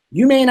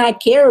 you may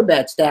not care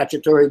about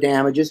statutory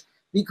damages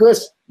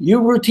because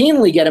you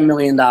routinely get $1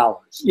 million.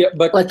 Yeah,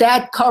 but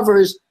that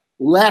covers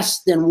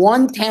less than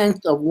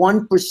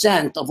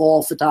 0.1% of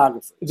all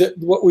photographers.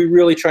 What we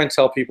really try and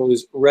tell people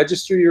is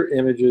register your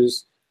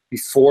images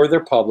before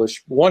they're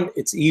published. One,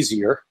 it's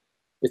easier.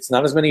 It's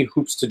not as many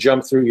hoops to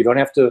jump through. You don't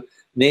have to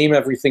name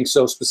everything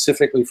so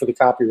specifically for the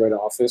Copyright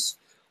Office.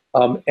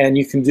 And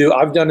you can do,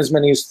 I've done as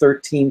many as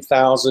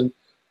 13,000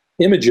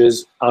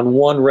 images on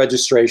one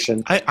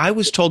registration. I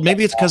was told,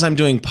 maybe it's because I'm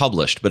doing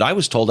published, but I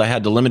was told I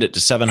had to limit it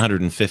to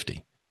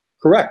 750.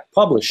 Correct.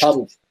 Published.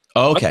 Published.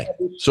 Oh, okay.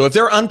 So if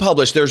they're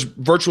unpublished, there's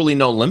virtually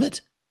no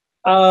limit?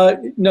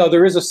 No,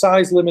 there is a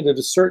size limit at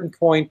a certain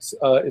point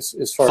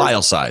as far File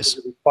as size.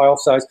 file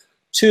size.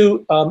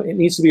 Two, it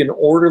needs to be an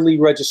orderly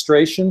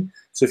registration.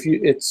 So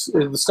if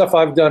the stuff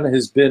I've done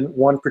has been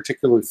one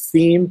particular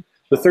theme.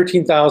 The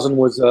 13,000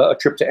 was a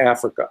trip to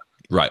Africa.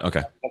 Right. Okay.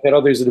 I've had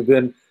others that have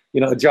been,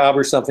 a job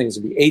or something. It's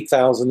going to be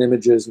 8,000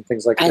 images and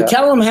things like that. And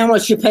tell them how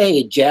much you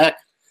paid, Jack.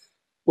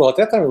 Well, at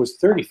that time it was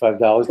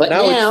 $35, but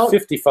now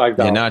it's $55.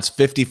 Yeah, now it's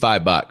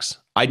 $55.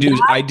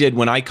 I did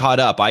when I caught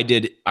up.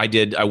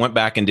 I went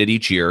back and did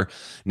each year.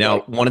 Now,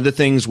 one of the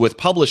things with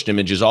published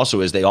images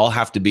also is they all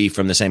have to be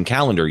from the same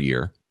calendar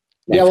year.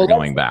 Yeah, well,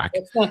 going back.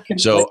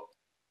 So,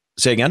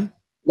 say again.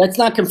 Let's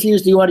not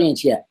confuse the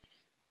audience yet.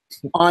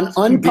 On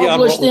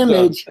unpublished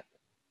image,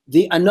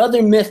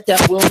 another myth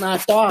that will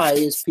not die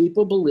is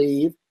people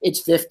believe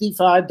it's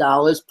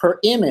 $55 per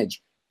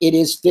image. It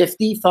is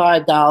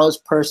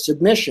 $55 per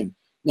submission.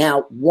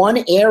 Now,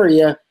 one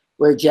area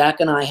where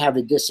Jack and I have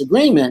a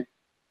disagreement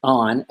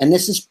on, and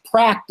this is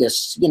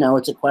practice,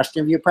 it's a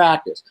question of your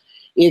practice.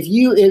 If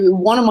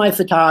one of my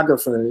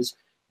photographers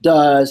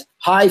does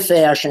high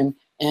fashion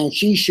and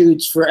she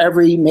shoots for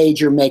every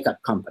major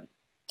makeup company.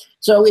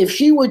 So if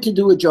she were to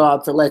do a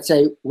job for, let's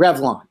say,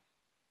 Revlon,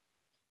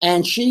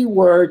 and she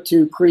were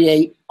to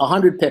create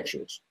 100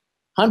 pictures,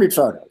 100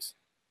 photos,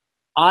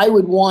 I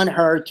would want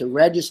her to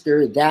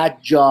register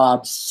that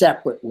job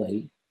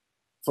separately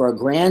for a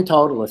grand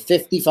total of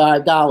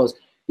 $55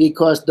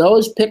 because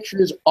those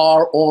pictures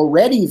are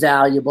already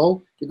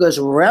valuable because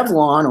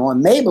Revlon or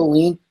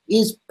Maybelline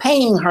is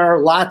paying her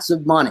lots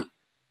of money.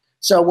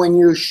 So when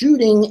you're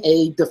shooting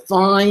a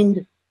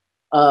defined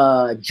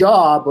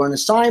job or an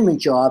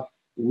assignment job,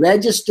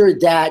 register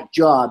that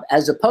job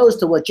as opposed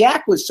to what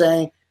Jack was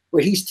saying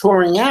where he's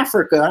touring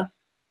Africa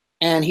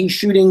and he's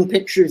shooting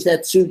pictures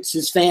that suits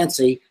his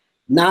fancy,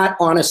 not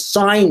on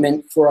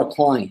assignment for a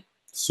client.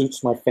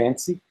 Suits my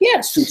fancy?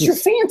 Yeah, suits your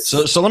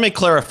fancy. So let me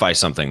clarify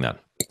something then.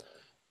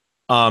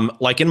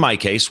 Like in my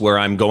case, where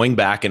I'm going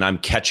back and I'm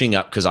catching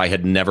up because I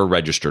had never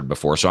registered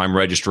before. So I'm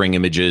registering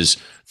images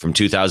from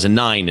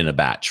 2009 in a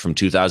batch, from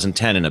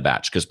 2010 in a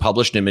batch, because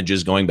published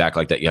images going back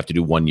like that, you have to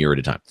do 1 year at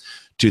a time.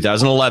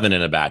 2011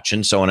 in a batch,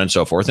 and so on and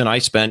so forth. And I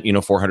spent,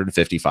 $450,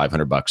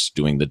 $500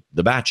 doing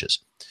the batches.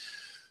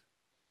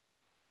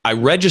 I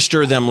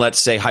register them, let's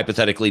say,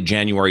 hypothetically,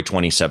 January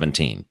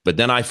 2017. But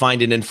then I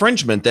find an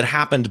infringement that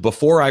happened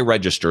before I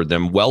registered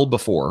them, well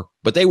before,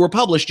 but they were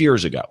published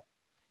years ago.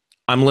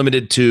 I'm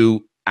limited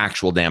to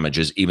actual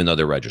damages, even though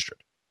they're registered.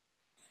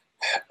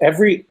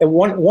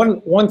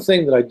 One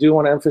thing that I do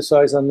want to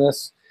emphasize on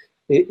this,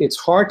 it's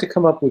hard to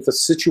come up with a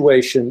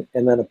situation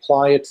and then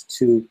apply it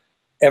to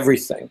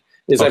everything.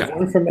 I've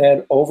learned from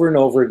Ed over and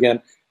over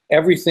again,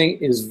 everything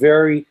is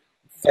very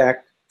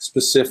fact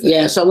specific.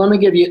 Yeah, so let me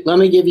give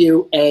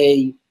you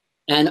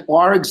and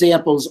our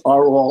examples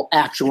are all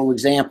actual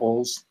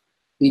examples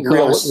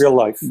because real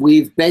life.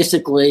 We've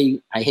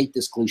basically, I hate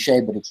this cliche,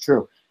 but it's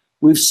true.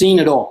 We've seen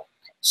it all.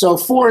 So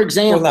for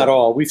example, well, not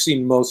all, we've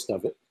seen most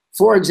of it.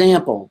 For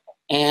example,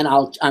 and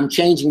I'm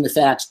changing the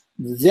facts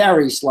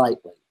very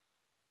slightly.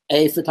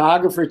 A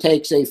photographer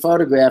takes a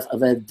photograph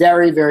of a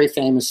very, very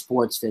famous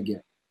sports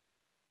figure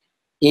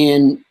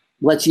in,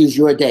 let's use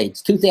your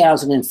dates,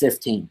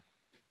 2015.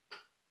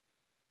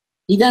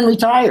 He then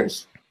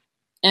retires,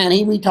 and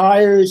he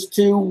retires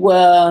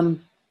to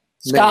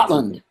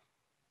Scotland.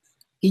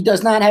 He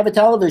does not have a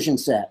television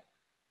set.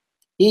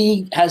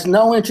 He has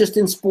no interest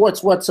in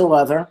sports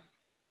whatsoever,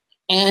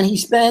 and he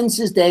spends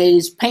his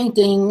days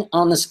painting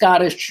on the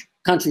Scottish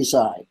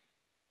countryside.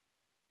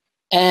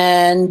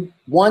 And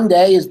one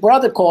day his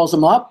brother calls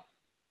him up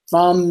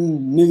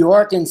from New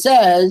York and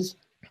says,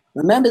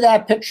 remember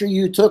that picture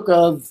you took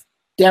of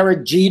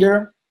Derek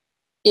Jeter?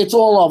 It's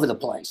all over the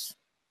place.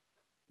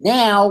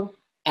 Now,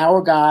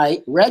 our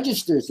guy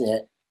registers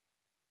it,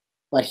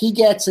 but he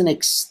gets an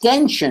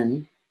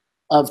extension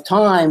of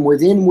time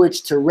within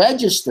which to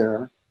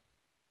register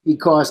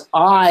because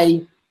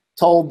I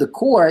told the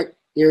court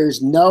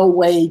there's no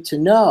way to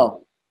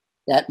know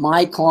that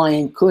my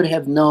client could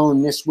have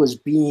known this was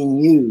being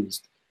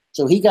used.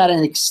 So he got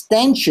an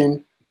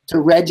extension to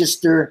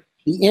register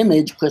the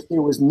image because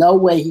there was no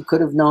way he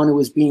could have known it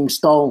was being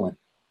stolen.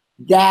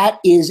 That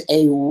is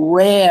a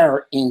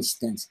rare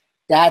instance.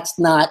 That's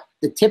not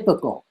the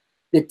typical.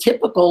 The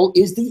typical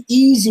is the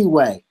easy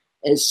way.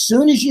 As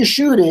soon as you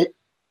shoot it,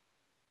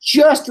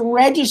 just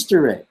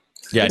register it.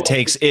 Yeah, it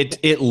takes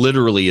it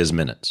literally is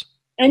minutes.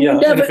 And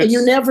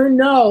you never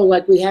know,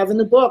 like we have in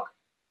the book,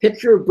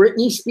 picture of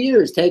Britney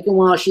Spears taken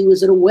while she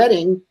was at a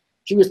wedding.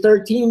 She was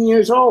 13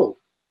 years old.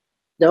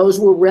 Those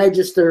were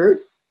registered.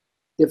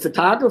 The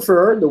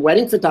photographer, the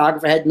wedding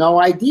photographer, had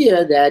no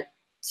idea that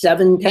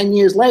 7-10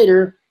 years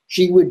later,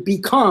 she would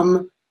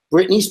become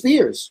Britney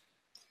Spears.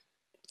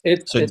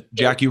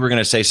 Jack, you were going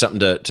to say something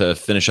to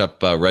finish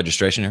up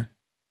registration here?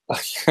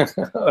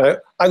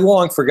 I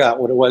long forgot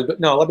what it was, but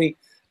no, let me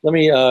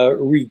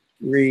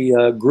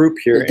regroup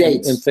here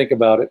and think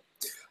about it.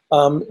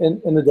 And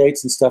the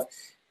dates and stuff.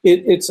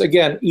 It's,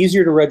 again,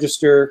 easier to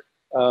register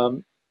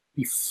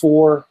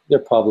before they're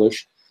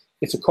published.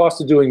 It's a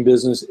cost of doing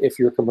business if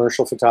you're a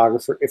commercial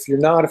photographer. If you're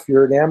not, if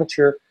you're an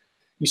amateur,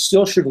 you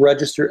still should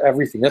register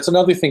everything. That's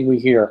another thing we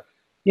hear.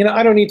 You know,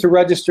 I don't need to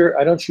register.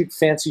 I don't shoot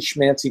fancy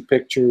schmancy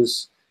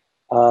pictures.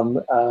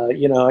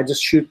 You know, I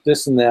just shoot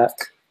this and that.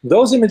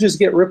 Those images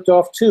get ripped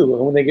off too.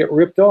 And when they get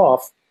ripped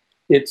off,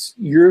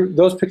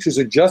 those pictures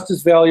are just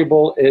as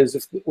valuable as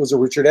if it was a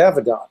Richard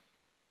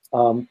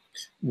Avedon.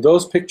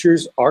 Those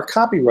pictures are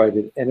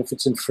copyrighted, and if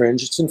it's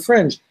infringed, it's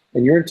infringed,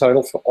 and you're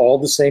entitled for all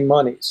the same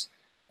monies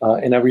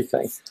and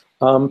everything.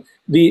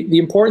 The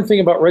important thing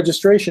about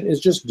registration is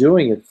just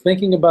doing it.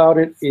 Thinking about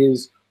it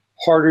is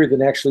harder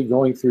than actually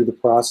going through the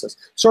process.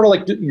 Sort of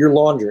like your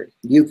laundry.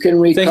 You can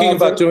recover. Thinking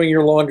about doing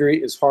your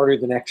laundry is harder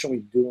than actually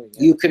doing it.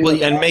 You can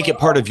and make it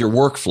part of your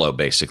workflow,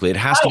 basically. It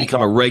has to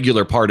become a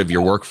regular part of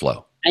your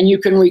workflow. And you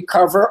can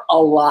recover a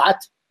lot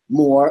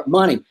more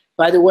money.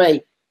 By the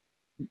way,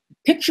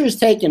 pictures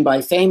taken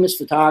by famous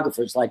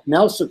photographers like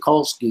Mel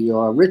Sokolsky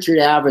or Richard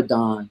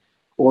Avedon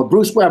or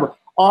Bruce Weber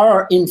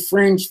are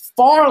infringed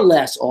far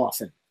less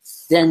often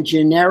than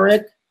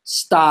generic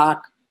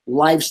stock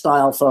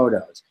lifestyle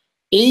photos.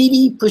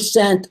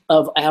 80%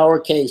 of our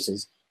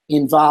cases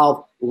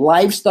involve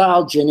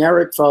lifestyle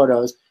generic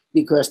photos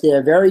because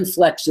their very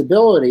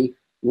flexibility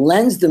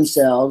lends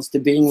themselves to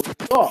being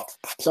ripped off.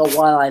 So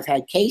while I've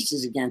had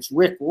cases against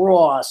Rick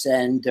Ross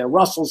and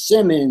Russell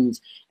Simmons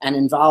and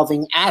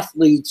involving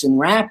athletes and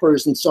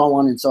rappers and so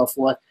on and so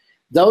forth,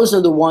 those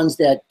are the ones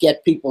that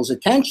get people's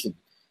attention.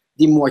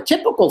 The more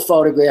typical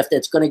photograph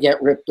that's going to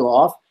get ripped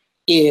off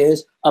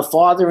is a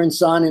father and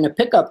son in a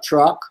pickup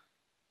truck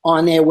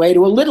on their way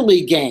to a Little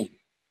League game,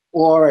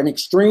 or an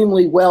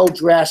extremely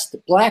well-dressed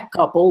black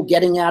couple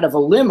getting out of a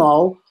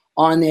limo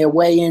on their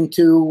way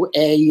into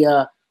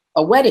a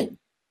wedding.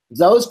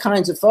 Those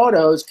kinds of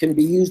photos can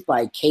be used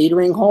by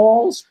catering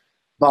halls,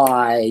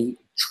 by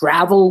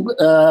travel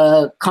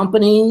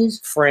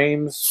companies,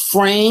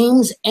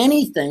 frames,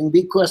 anything,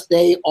 because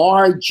they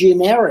are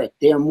generic.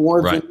 They're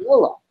more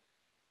vanilla.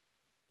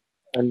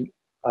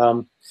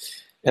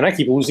 And I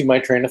keep losing my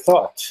train of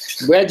thought.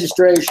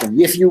 Registration.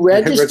 If you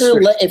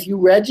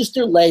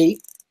register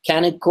late,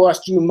 can it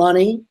cost you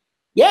money?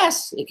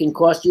 Yes, it can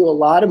cost you a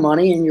lot of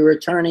money, and your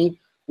attorney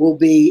will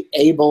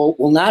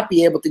not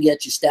be able to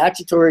get you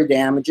statutory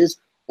damages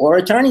or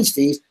attorney's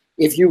fees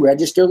if you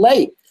register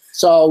late.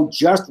 So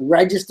just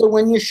register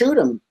when you shoot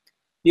them.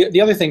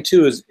 The other thing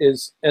too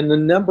is and the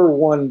number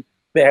one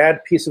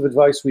bad piece of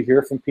advice we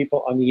hear from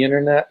people on the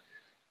internet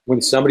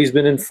when somebody's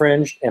been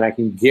infringed, and I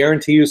can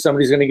guarantee you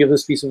somebody's going to give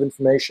this piece of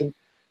information,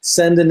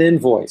 send an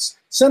invoice.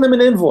 Send them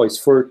an invoice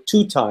for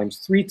 2 times,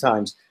 3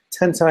 times,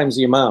 10 times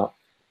the amount.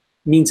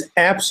 Means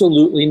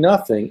absolutely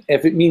nothing.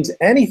 If it means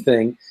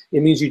anything,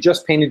 it means you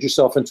just painted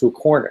yourself into a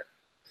corner.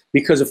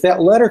 Because if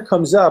that letter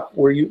comes up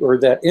or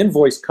that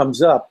invoice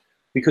comes up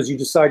because you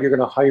decide you're going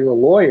to hire a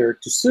lawyer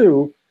to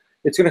sue,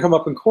 it's going to come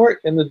up in court,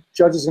 and the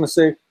judge is going to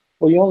say,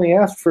 well, you only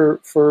asked for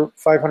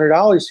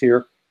 $500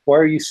 here. Why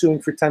are you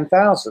suing for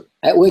 $10,000?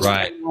 At which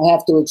point I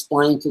have to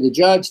explain to the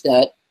judge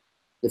that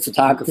the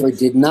photographer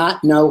did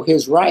not know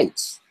his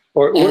rights.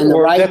 Or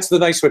that's the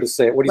nice way to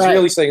say it. What he's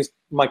really saying is,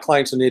 my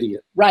client's an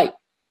idiot. Right.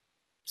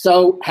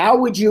 So how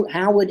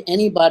would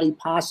anybody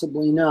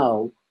possibly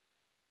know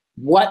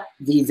what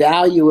the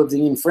value of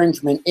the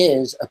infringement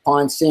is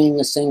upon seeing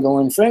a single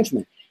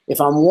infringement? If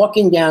I'm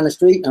walking down the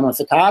street and I'm a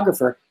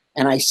photographer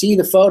and I see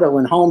the photo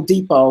in Home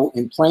Depot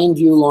in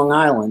Plainview, Long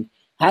Island,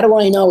 how do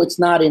I know it's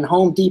not in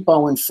Home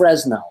Depot in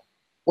Fresno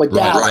or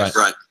Dallas?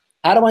 Right.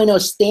 How do I know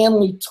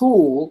Stanley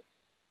Tool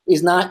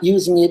is not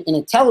using it in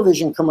a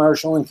television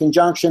commercial in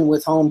conjunction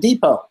with Home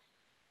Depot?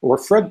 Or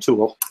Fred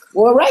Tool.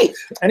 Well, right.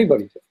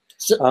 Anybody.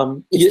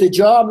 So it's the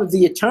job of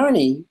the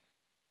attorney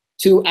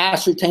to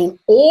ascertain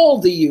all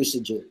the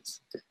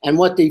usages. And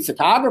what the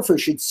photographer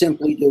should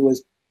simply do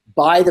is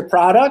buy the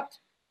product,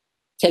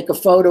 take a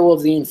photo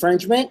of the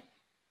infringement,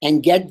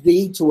 and get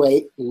thee to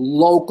a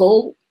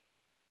local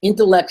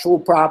intellectual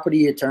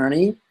property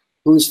attorney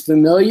who's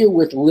familiar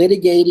with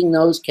litigating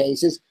those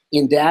cases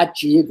in that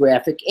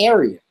geographic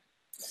area.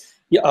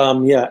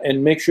 Yeah,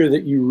 and make sure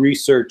that you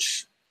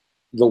research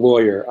the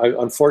lawyer.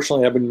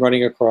 Unfortunately, I've been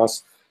running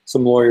across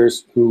some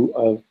lawyers who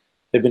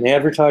have been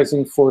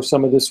advertising for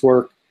some of this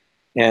work,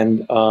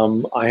 and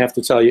I have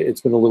to tell you, it's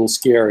been a little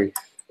scary.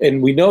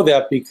 And we know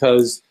that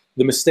because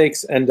the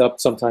mistakes end up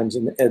sometimes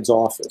in Ed's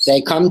office.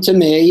 They come to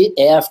me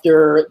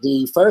after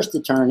the first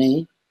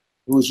attorney,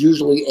 who's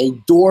usually a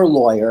door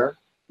lawyer,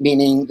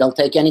 meaning they'll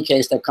take any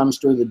case that comes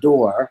through the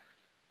door.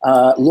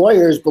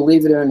 Lawyers,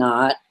 believe it or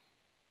not,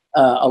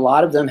 a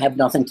lot of them have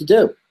nothing to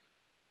do.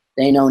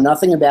 They know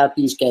nothing about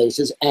these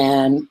cases,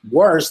 and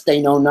worse,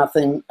 they know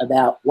nothing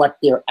about what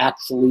they're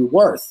actually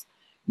worth.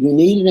 You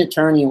need an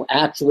attorney who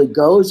actually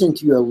goes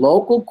into your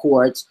local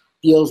courts,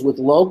 deals with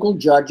local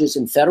judges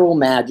and federal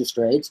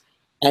magistrates,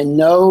 and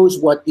knows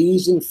what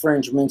these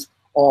infringements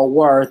are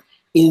worth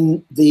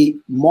in the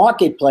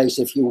marketplace,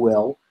 if you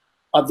will,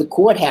 of the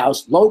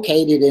courthouse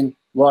located in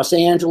Los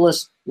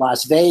Angeles,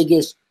 Las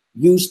Vegas,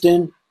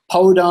 Houston,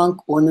 Podunk,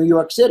 or New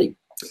York City.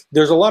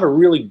 There's a lot of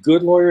really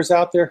good lawyers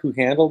out there who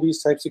handle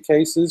these types of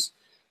cases.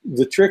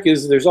 The trick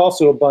is there's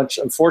also a bunch,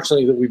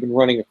 unfortunately, that we've been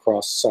running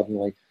across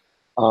suddenly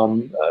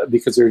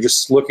because they're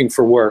just looking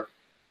for work.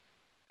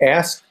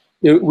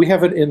 We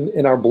have it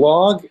in our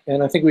blog,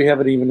 and I think we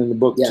have it even in the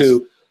book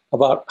too,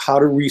 about how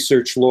to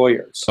research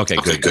lawyers. Okay,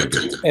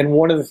 good. And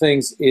one of the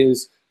things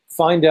is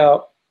find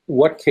out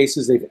what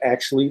cases they've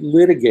actually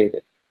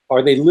litigated.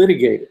 Are they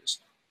litigators?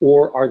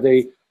 Or are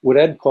they what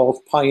Ed calls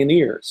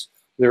pioneers?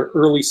 They're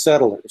early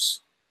settlers.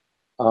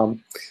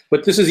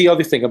 But this is the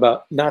other thing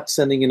about not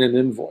sending in an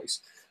invoice.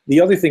 The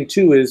other thing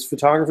too is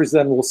photographers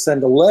then will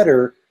send a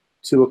letter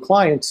to a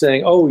client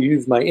saying, oh, you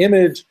used my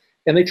image,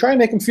 and they try and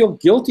make them feel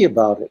guilty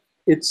about it.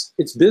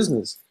 It's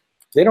business.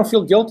 They don't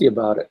feel guilty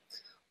about it.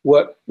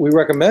 What we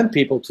recommend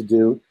people to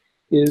do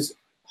is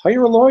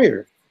hire a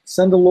lawyer,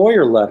 send a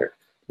lawyer letter.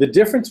 The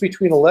difference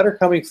between a letter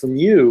coming from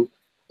you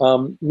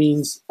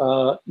means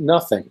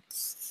nothing.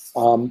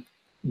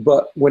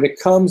 But when it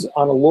comes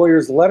on a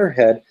lawyer's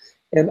letterhead,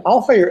 and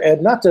I'll hire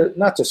Ed not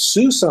to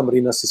sue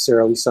somebody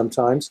necessarily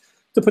sometimes,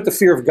 to put the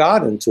fear of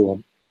God into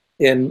them.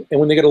 And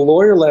when they get a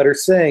lawyer letter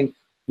saying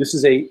this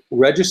is a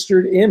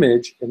registered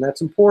image, and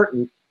that's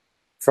important,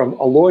 from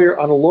a lawyer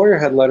on a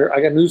lawyer-head letter,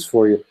 I got news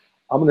for you.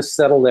 I'm going to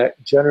settle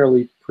that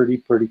generally pretty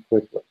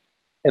quickly.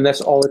 And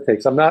that's all it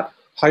takes. I'm not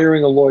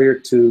hiring a lawyer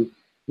to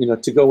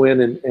go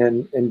in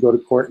and go to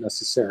court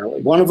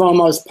necessarily. One of our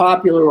most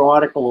popular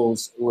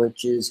articles,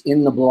 which is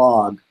in the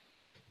blog,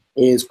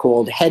 is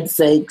called Head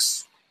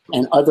Fakes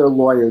and Other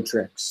Lawyer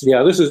Tricks.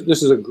 Yeah, this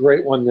is a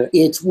great one that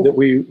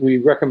we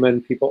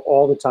recommend people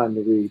all the time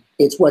to read.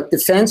 It's what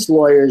defense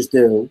lawyers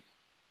do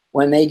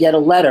when they get a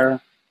letter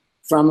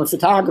from a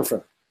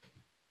photographer.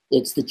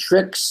 It's the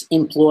tricks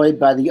employed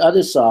by the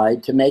other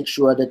side to make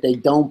sure that they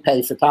don't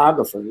pay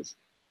photographers,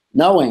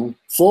 knowing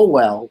full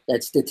well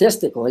that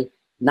statistically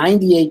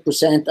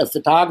 98% of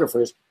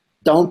photographers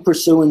don't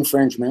pursue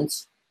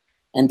infringements,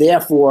 and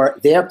therefore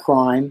their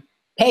crime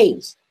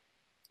pays.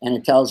 And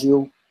it tells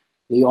you,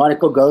 the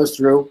article goes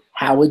through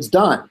how it's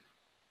done.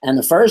 And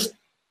the first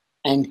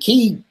and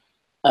key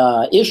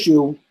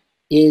issue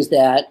is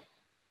that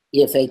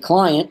if a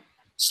client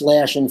 /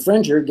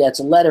 infringer gets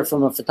a letter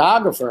from a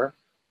photographer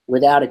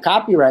without a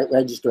copyright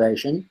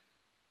registration,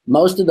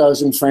 most of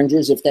those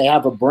infringers, if they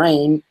have a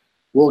brain,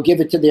 will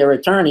give it to their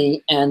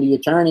attorney, and the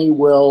attorney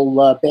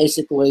will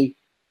basically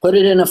put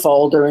it in a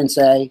folder and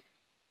say,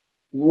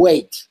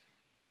 wait,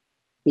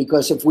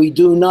 because if we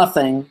do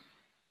nothing,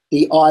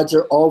 the odds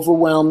are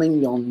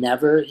overwhelming. You'll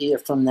never hear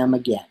from them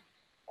again.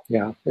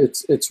 Yeah,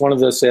 it's one of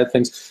those sad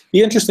things.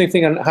 The interesting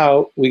thing on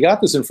how we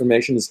got this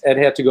information is Ed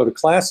had to go to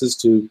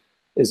classes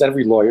as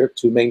every lawyer,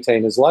 to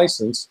maintain his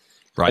license.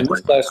 Right. And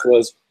this class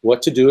was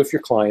what to do if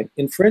your client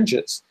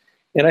infringes.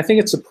 And I think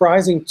it's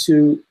surprising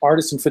to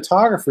artists and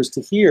photographers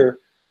to hear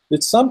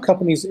that some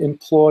companies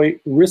employ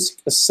risk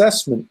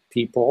assessment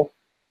people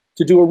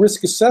to do a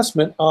risk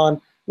assessment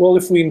on, well,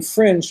 if we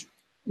infringe,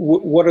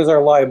 what is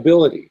our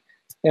liability?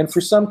 And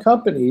for some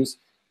companies,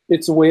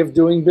 it's a way of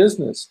doing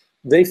business.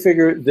 They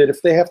figure that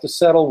if they have to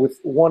settle with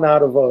 1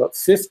 out of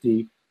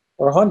 50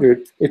 or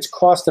 100, it's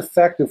cost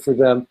effective for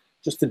them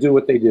just to do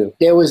what they do.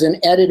 There was an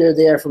editor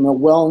there from a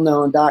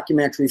well-known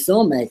documentary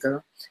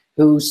filmmaker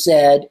who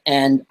said,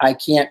 and I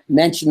can't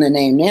mention the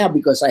name now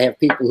because I have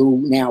people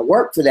who now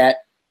work for that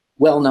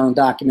well-known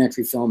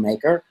documentary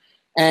filmmaker,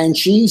 and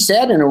she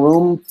said in a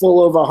room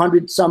full of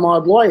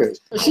 100-some-odd lawyers,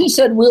 she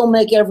said, we'll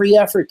make every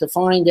effort to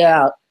find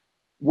out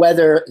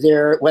whether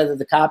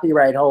the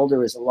copyright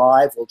holder is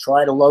alive. We'll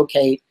try to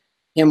locate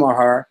him or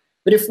her.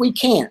 But if we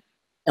can't,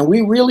 and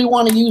we really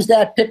want to use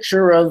that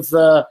picture of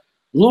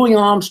Louis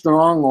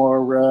Armstrong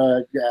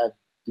or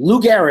Lou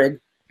Gehrig,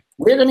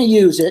 we're going to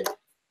use it.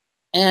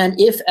 And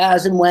if,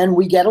 as and when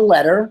we get a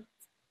letter,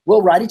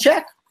 we'll write a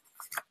check.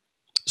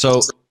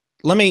 So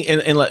let me,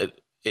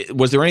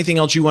 was there anything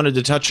else you wanted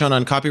to touch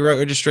on copyright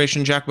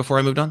registration, Jack, before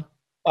I moved on?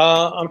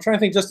 I'm trying to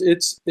think. Just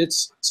it's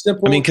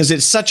simple. I mean, because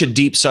it's such a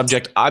deep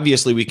subject.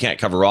 Obviously, we can't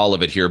cover all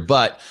of it here,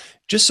 but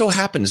just so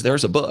happens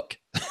there's a book.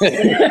 We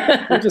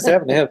just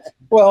happen to have.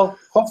 Well,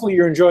 hopefully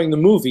you're enjoying the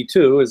movie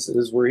too,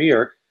 as we're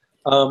here.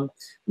 No,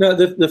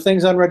 the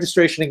things on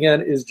registration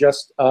again is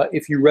just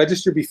if you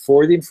register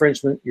before the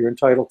infringement, you're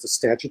entitled to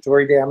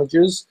statutory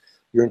damages.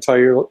 You're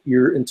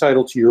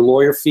entitled to your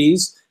lawyer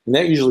fees, and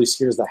that usually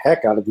scares the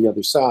heck out of the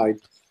other side.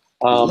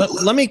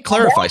 Let me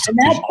clarify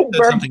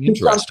something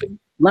interesting.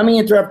 Let me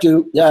interrupt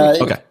you.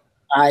 Okay.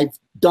 I've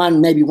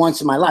done maybe once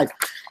in my life.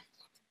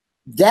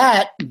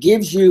 That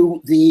gives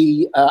you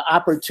the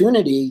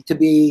opportunity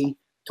to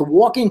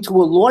walk into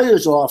a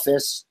lawyer's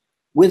office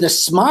with a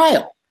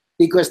smile,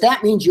 because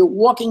that means you're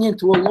walking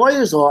into a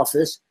lawyer's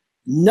office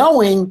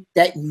knowing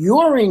that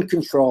you're in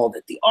control,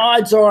 that the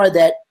odds are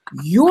that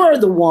you're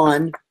the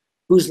one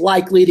who's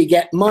likely to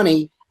get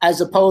money as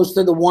opposed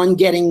to the one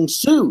getting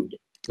sued.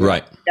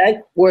 Right. Okay?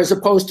 Whereas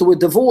opposed to a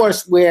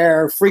divorce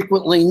where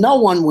frequently no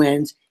one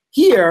wins,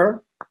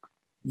 here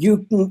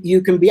you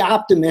can be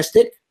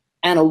optimistic,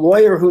 and a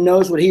lawyer who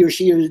knows what he or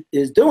she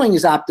is doing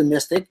is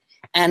optimistic,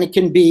 and it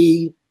can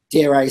be,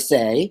 dare I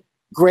say,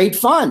 great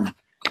fun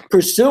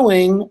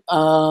pursuing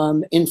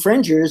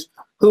infringers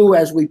who,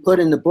 as we put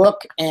in the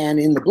book and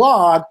in the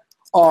blog,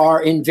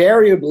 are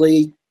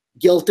invariably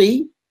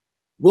guilty,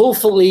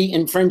 willfully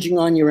infringing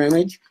on your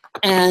image,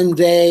 and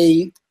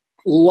they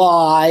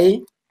lie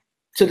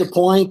to the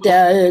point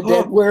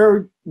that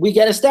where we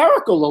get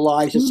hysterical. The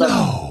lies.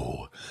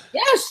 No.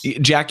 Yes.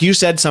 Jack, you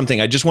said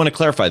something. I just want to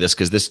clarify this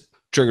because this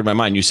triggered my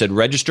mind. You said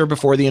register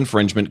before the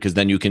infringement because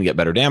then you can get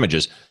better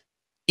damages.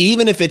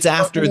 Even if it's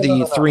after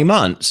the 3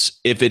 months,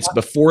 if it's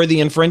before the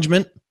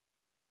infringement,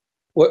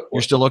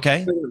 you're still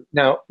okay?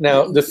 Now,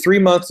 the 3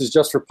 months is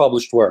just for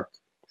published work.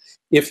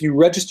 If you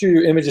register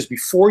your images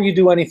before you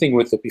do anything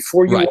with it,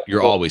 before you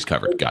you're always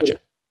covered. Gotcha.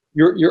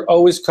 You're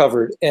always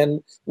covered,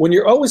 and when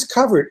you're always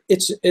covered,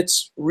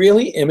 it's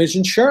really image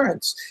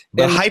insurance.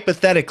 But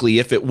hypothetically,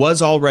 if it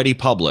was already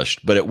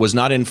published, but it was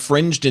not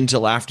infringed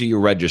until after you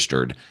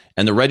registered,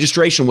 and the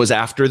registration was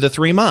after the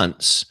 3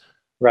 months,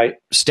 right?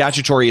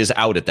 Statutory is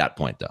out at that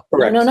point, though.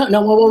 Correct.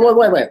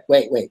 No.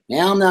 Wait.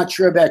 Now I'm not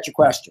sure about your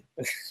question.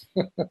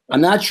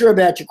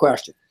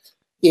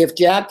 If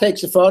Jack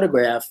takes a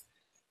photograph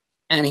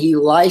and he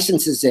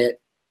licenses it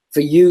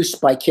for use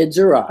by Kids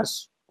R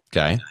Us,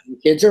 okay,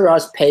 Kids R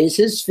Us pays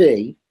his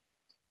fee,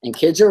 and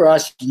Kids R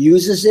Us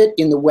uses it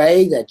in the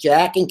way that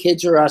Jack and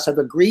Kids R Us have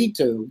agreed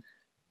to,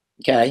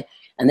 okay,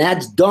 and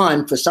that's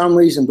done for some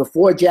reason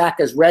before Jack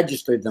has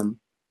registered them,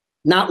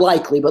 not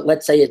likely, but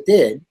let's say it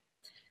did,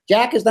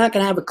 Jack is not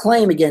going to have a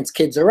claim against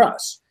Kids R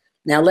Us.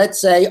 Now,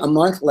 let's say a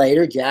month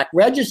later, Jack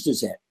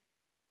registers it,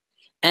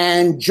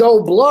 and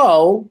Joe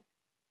Blow,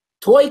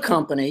 toy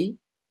company,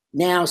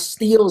 now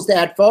steals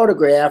that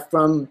photograph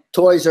from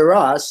Toys R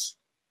Us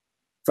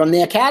from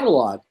their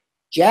catalog.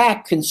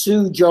 Jack can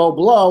sue Joe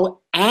Blow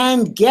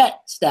and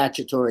get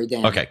statutory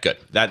damage. Okay, good.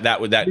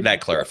 That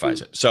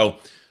clarifies it. So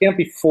can't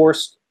be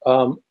forced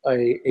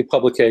a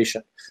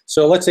publication.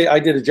 So let's say I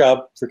did a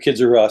job for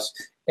Kids R Us,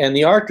 and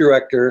the art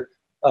director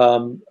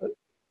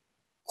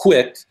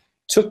quit,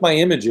 took my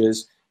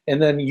images,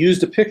 and then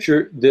used a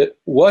picture that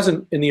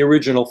wasn't in the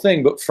original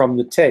thing, but from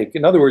the take.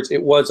 In other words,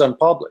 it was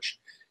unpublished.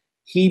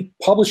 He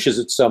publishes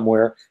it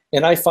somewhere,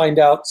 and I find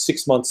out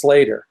 6 months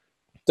later.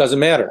 Doesn't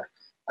matter.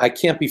 I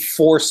can't be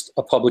forced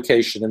a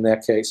publication in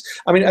that case.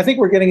 I mean, I think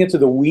we're getting into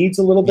the weeds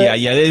a little bit.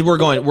 Yeah, we're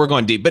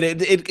going deep, but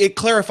it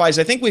clarifies.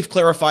 I think we've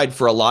clarified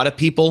for a lot of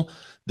people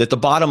that the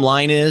bottom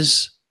line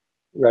is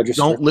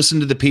register. Don't listen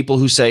to the people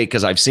who say,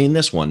 because I've seen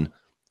this one,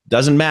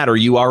 doesn't matter,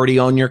 you already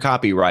own your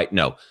copyright.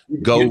 No,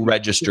 go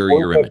register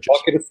your images.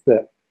 Bucket of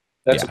spit.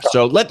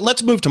 So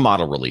let's move to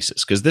model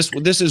releases, because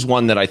this is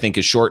one that I think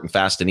is short and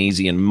fast and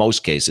easy in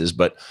most cases,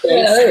 but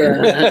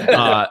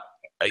yeah,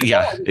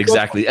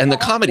 exactly. And the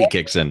comedy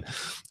kicks in.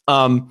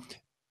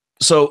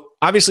 So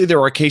obviously there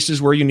are cases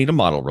where you need a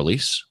model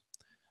release.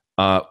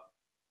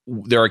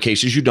 There are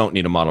cases you don't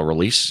need a model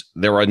release.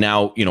 There are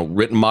now,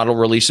 written model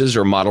releases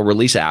or model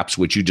release apps,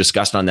 which you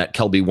discussed on that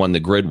Kelby One, the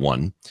Grid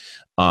one.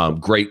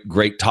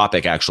 Great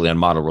topic actually on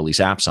model release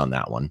apps on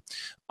that one.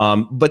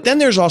 But then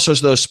there's also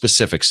those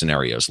specific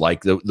scenarios,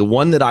 like the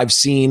one that I've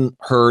seen,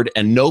 heard,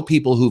 and know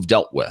people who've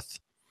dealt with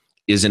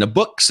is in a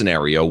book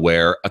scenario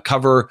where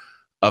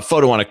a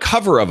photo on a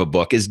cover of a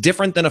book is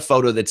different than a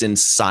photo that's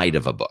inside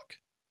of a book.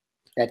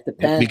 That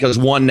depends. Because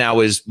one now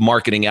is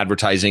marketing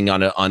advertising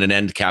on an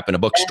end cap in a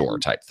bookstore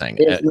type thing.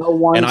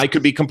 And I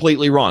could be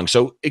completely wrong.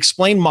 So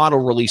explain model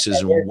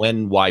releases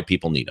and why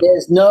people need them.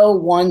 There's no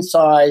one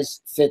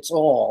size fits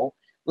all.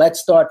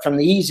 Let's start from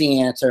the easy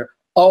answer.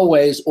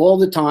 Always, all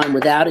the time,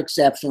 without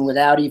exception,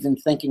 without even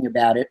thinking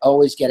about it,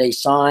 always get a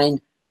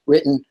signed,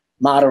 written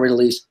model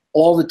release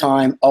all the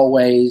time,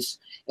 always.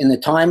 In the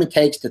time it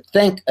takes to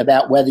think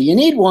about whether you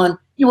need one,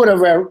 you would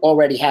have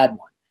already had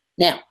one.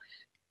 Now,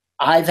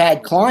 I've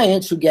had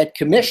clients who get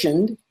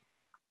commissioned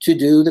to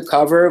do the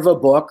cover of a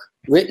book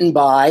written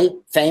by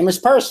famous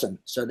person.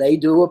 So they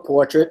do a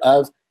portrait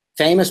of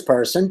famous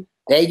person.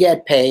 They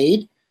get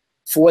paid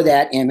for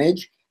that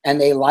image, and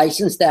they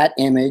license that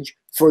image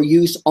for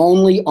use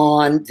only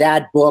on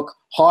that book,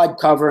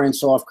 hardcover and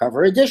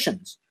softcover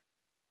editions.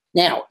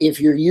 Now,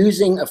 if you're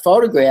using a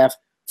photograph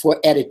for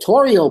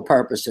editorial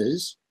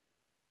purposes,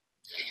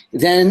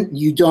 then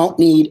you don't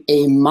need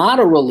a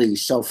model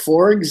release. So,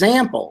 for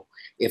example,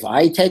 if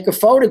I take a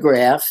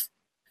photograph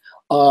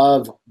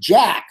of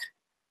Jack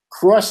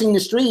crossing the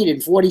street in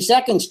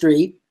 42nd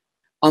Street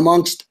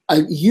amongst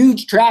a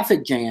huge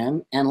traffic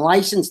jam and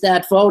license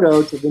that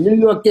photo to the New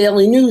York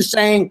Daily News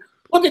saying,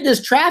 look at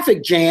this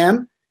traffic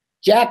jam,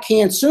 Jack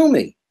can't sue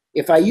me.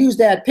 If I use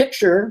that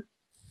picture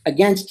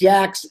against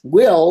Jack's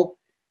will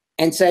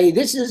and say,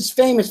 this is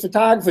famous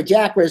photographer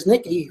Jack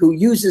Resnicki who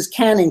uses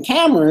Canon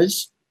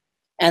cameras,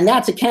 and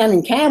that's a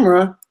Canon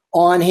camera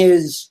on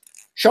his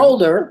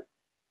shoulder,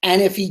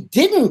 and if he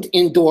didn't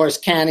endorse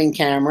Canon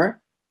camera,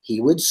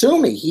 he would sue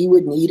me. He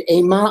would need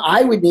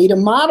I would need a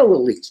model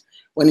release.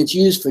 When it's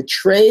used for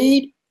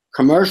trade,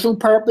 commercial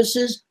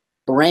purposes,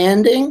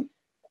 branding,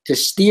 to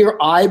steer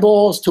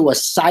eyeballs to a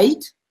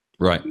site,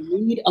 right,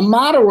 you need a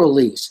model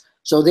release.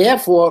 So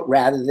therefore,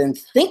 rather than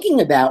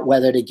thinking about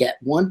whether to get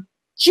one,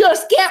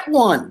 just get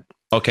one.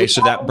 Okay,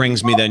 so that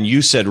brings me then,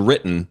 you said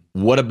written.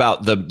 What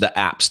about the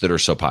apps that are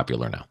so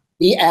popular now?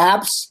 The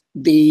apps,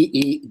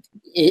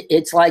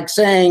 it's like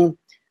saying,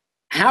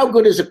 how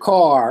good is a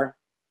car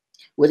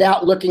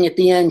without looking at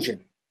the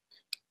engine?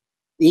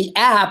 The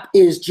app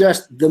is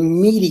just the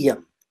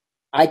medium.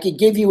 I could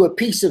give you a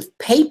piece of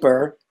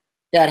paper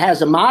that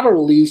has a model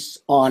release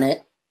on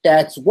it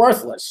that's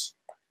worthless.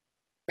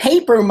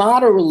 Paper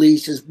model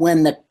releases,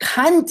 when the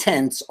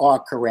contents are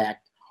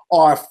correct,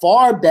 are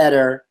far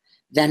better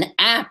than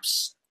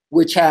apps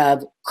which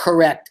have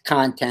correct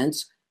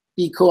contents,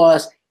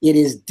 because it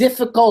is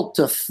difficult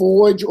to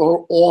forge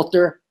or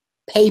alter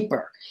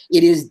paper.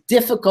 It is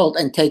difficult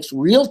and takes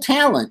real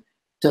talent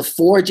to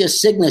forge a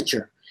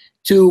signature.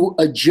 To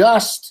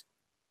adjust,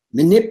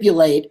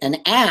 manipulate an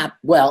app,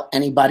 well,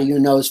 anybody who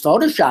knows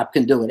Photoshop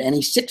can do it.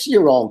 Any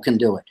 6-year-old can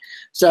do it.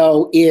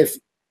 So if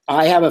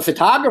I have a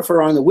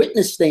photographer on the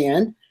witness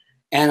stand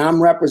and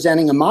I'm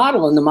representing a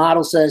model and the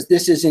model says,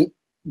 this isn't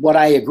what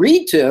I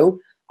agreed to,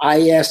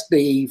 I asked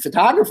the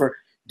photographer,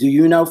 do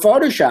you know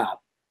Photoshop?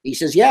 He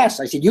says, yes.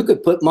 I said, you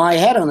could put my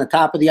head on the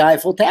top of the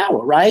Eiffel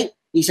Tower, right?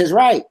 He says,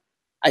 right.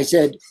 I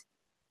said,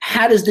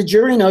 how does the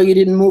jury know you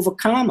didn't move a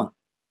comma?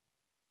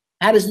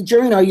 How does the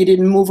jury know you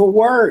didn't move a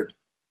word?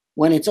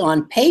 When it's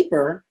on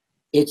paper,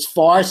 it's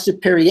far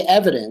superior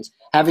evidence.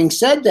 Having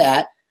said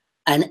that,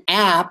 an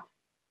app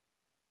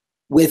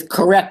with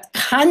correct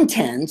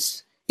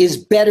contents is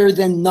better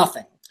than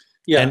nothing.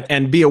 Yeah.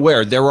 And be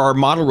aware, there are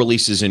model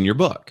releases in your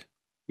book.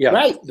 Yeah,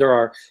 right. There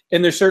are.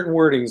 And there's certain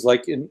wordings,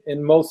 like in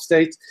most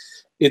states,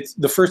 it's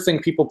the first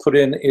thing people put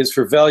in is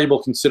for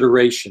valuable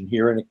consideration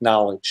here and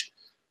acknowledged.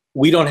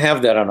 We don't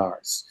have that on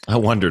ours. I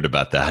wondered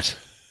about that.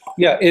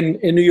 Yeah, in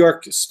New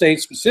York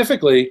State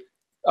specifically,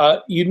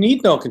 you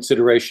need no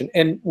consideration.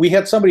 And we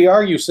had somebody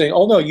argue saying,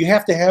 oh, no, you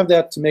have to have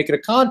that to make it a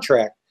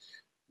contract.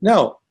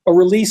 No, a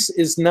release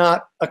is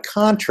not a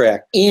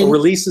contract. A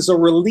release is a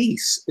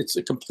release. It's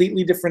a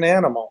completely different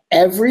animal.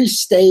 Every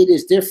state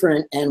is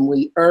different, and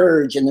we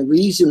urge, and the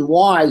reason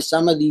why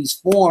some of these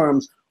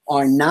forms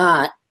are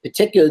not,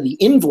 particularly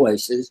the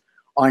invoices,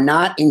 are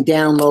not in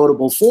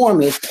downloadable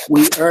form is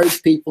we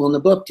urge people in the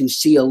book to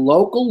see a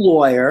local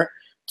lawyer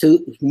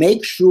to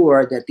make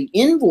sure that the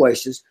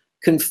invoices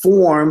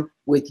conform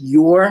with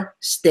your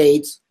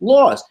state's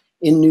laws.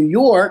 In New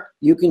York,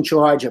 you can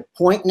charge a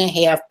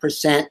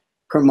 0.5%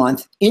 per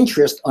month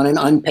interest on an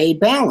unpaid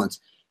balance.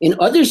 In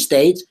other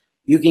states,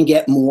 you can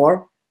get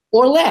more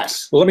or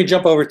less. Well, let me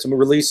jump over to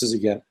releases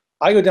again.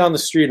 I go down the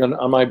street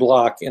on my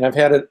block, and I've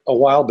had it a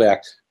while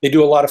back. They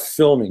do a lot of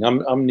filming.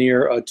 I'm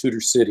near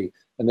Tudor City,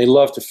 and they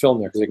love to film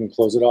there because they can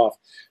close it off.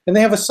 And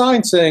they have a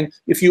sign saying,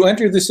 if you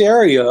enter this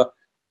area,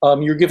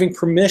 you're giving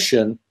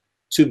permission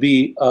to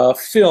be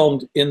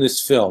filmed in this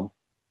film.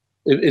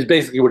 Is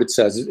basically what it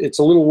says. It's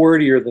a little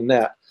wordier than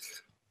that.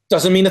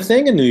 Doesn't mean a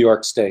thing in New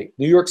York State.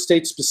 New York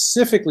State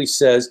specifically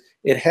says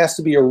it has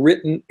to be a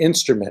written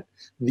instrument.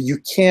 You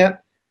can't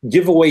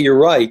give away your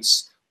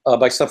rights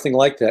by something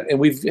like that. And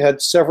we've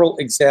had several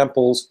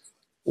examples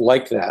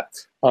like that.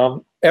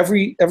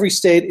 Every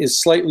state is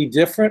slightly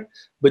different,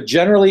 but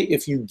generally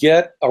if you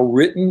get a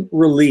written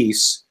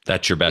release,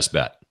 that's your best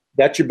bet.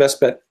 That's your best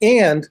bet.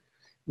 And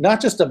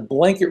not just a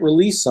blanket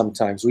release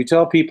sometimes. We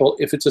tell people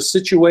if it's a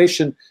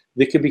situation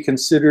that could be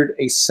considered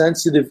a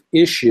sensitive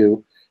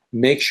issue,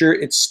 make sure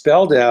it's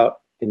spelled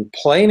out in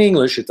plain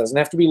English. It doesn't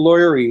have to be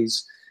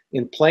lawyerese.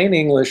 In plain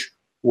English,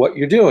 what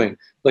you're doing.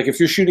 Like if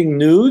you're shooting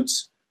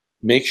nudes,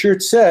 make sure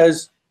it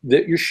says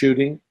that you're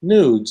shooting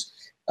nudes.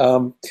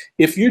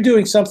 If you're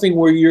doing something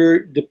where you're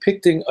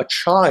depicting a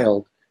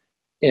child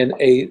in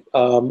a,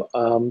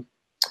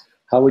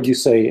 how would you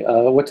say,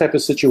 what type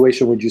of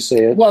situation would you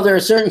say it? Well, there are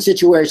certain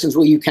situations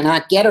where you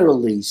cannot get a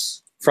release.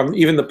 From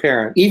even the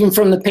parent. Even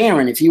from the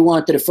parent. If you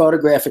wanted to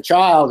photograph a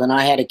child, and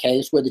I had a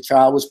case where the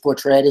child was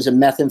portrayed as a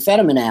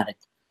methamphetamine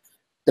addict.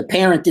 The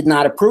parent did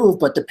not approve,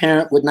 but the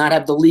parent would not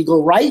have the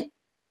legal right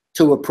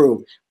to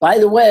approve. By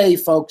the way,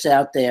 folks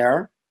out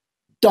there,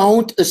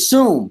 don't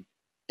assume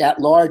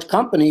that large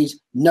companies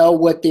know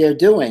what they're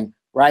doing.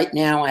 Right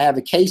now, I have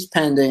a case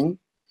pending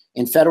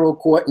in federal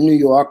court in New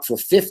York for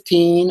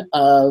 15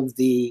 of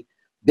the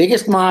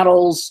biggest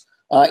models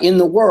in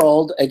the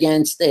world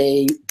against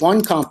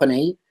one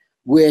company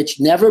which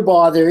never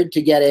bothered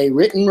to get a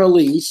written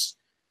release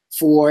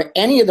for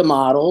any of the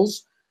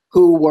models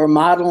who were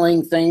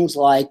modeling things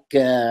like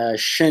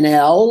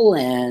Chanel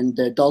and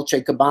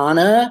Dolce &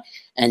 Gabbana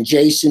and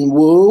Jason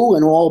Wu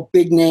and all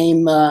big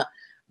name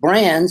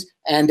brands,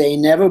 and they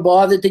never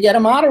bothered to get a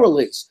model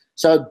release.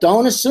 So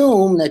don't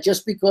assume that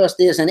just because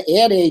there's an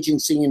ad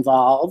agency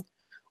involved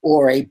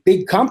or a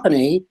big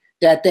company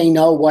that they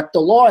know what the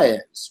law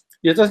is.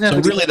 It doesn't have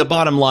so to really the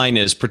bottom line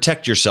is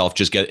protect yourself.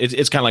 Just get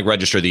it's kind of like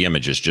register the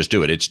images. Just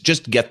do it. It's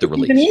just get the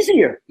release. Even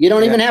easier. You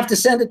don't even have to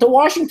send it to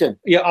Washington.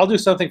 Yeah, I'll do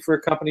something for a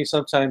company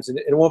sometimes, and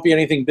it won't be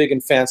anything big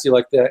and fancy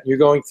like that. You're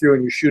going through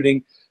and you're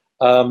shooting,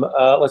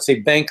 let's say,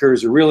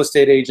 bankers or real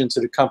estate agents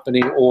at a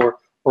company or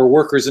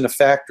workers in a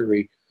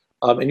factory,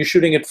 and you're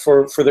shooting it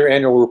for their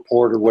annual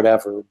report or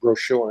whatever,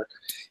 brochure.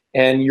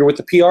 and you're with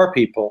the PR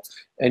people,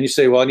 and you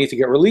say, well, I need to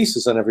get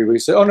releases on everybody. You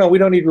say, oh, no, we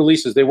don't need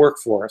releases. They work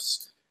for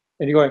us.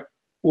 And you're going,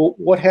 well,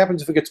 what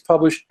happens if it gets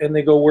published and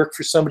they go work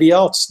for somebody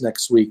else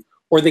next week?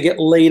 Or they get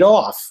laid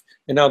off,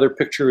 and now their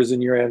picture is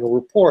in your annual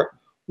report.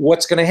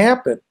 What's going to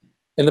happen?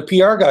 And the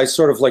PR guys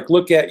sort of like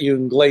look at you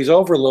and glaze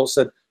over a little,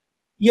 said,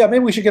 yeah,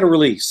 maybe we should get a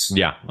release.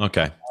 Yeah,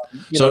 okay.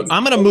 So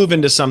I'm going to move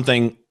into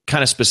something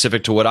kind of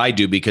specific to what I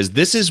do, because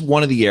this is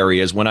one of the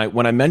areas when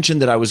I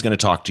mentioned that I was going to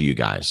talk to you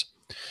guys.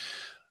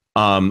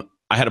 I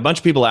had a bunch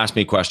of people ask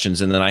me questions,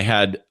 and then I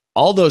had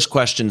all those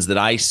questions that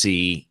I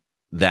see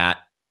that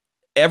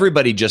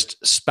everybody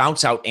just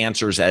spouts out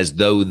answers as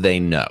though they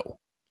know,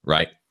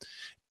 right?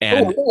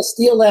 And we're going to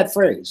steal that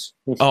phrase.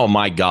 Oh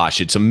my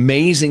gosh, it's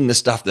amazing the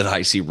stuff that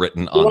I see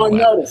written on the web.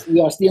 Notice we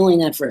are stealing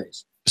that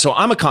phrase. So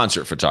I'm a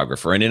concert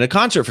photographer, and in a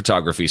concert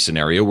photography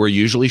scenario, we're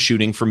usually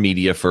shooting for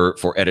media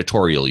for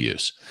editorial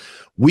use.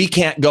 We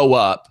can't go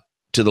up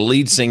to the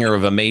lead singer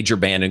of a major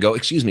band and go,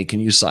 excuse me, can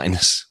you sign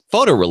this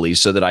photo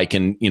release so that I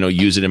can,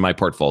 use it in my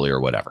portfolio or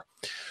whatever.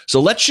 So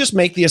let's just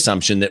make the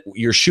assumption that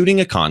you're shooting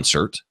a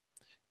concert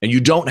and you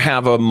don't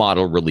have a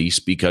model release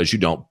because you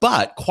don't.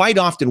 But quite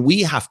often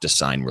we have to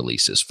sign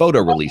releases,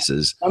 photo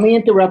releases. Let me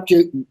interrupt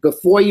you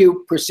before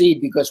you proceed,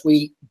 because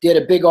we did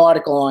a big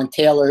article on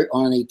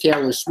the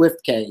Taylor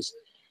Swift case.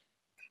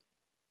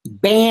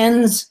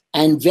 Bands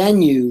and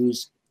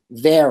venues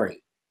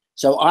vary.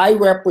 So I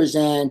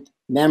represent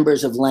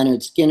members of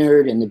Leonard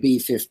Skinner and the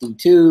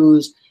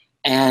B-52s,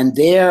 and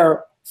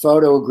their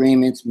photo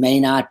agreements may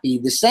not be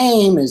the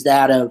same as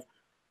that of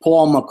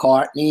Paul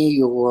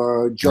McCartney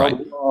or Joe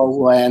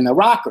Blow and the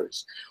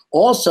Rockers.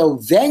 Also,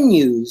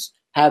 venues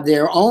have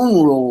their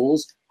own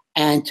rules,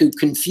 and to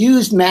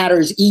confuse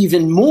matters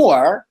even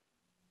more,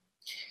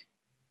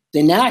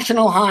 the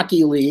National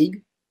Hockey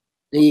League,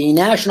 the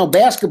National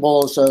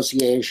Basketball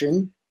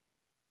Association,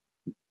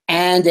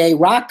 and a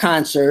rock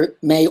concert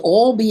may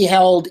all be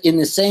held in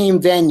the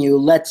same venue.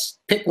 Let's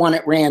pick one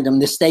at random,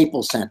 the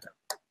Staples Center.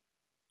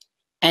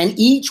 And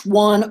each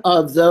one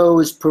of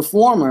those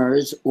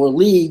performers or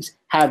leagues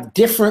have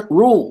different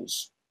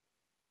rules.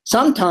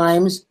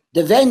 Sometimes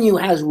the venue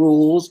has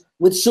rules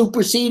which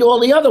supersede all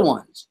the other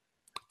ones.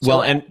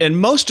 Well, and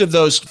most of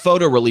those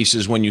photo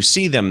releases, when you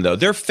see them, though,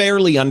 they're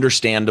fairly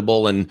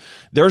understandable. And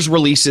there's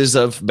releases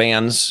of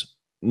bands,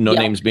 no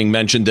names being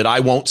mentioned, that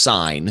I won't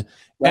sign.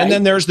 Right. And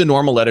then there's the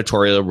normal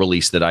editorial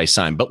release that I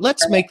sign. But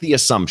let's make the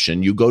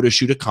assumption you go to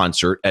shoot a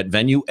concert at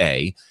venue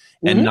A,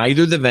 and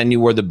neither the venue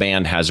or the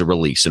band has a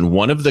release. And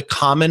one of the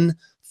common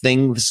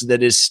things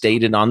that is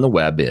stated on the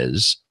web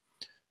is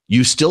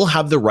you still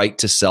have the right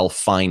to sell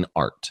fine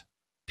art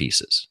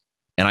pieces.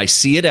 And I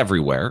see it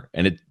everywhere,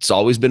 and it's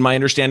always been my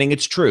understanding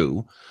it's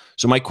true.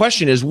 So my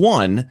question is,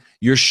 one,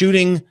 you're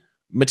shooting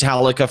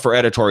Metallica for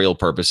editorial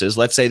purposes.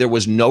 Let's say there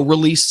was no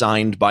release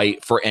signed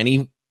for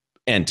any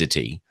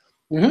entity,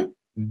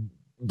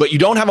 but you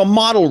don't have a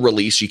model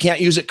release. You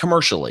can't use it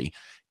commercially.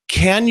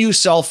 Can you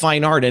sell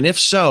fine art? And if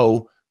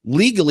so,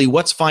 legally,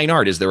 what's fine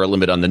art? Is there a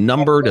limit on the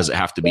number? Does it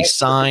have to be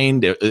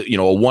signed? A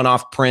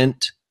one-off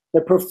print?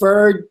 The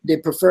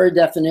preferred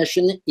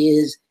definition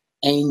is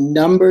a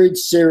numbered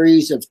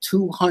series of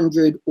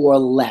 200 or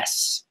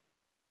less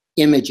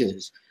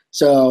images.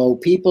 So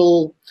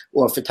people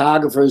or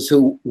photographers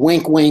who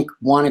wink, wink,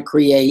 want to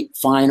create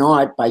fine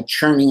art by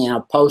churning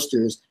out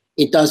posters,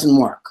 it doesn't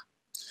work.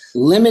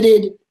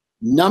 Limited,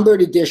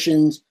 numbered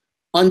editions,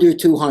 under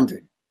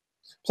 200.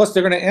 Plus,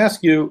 they're going to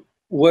ask you,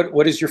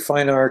 what is your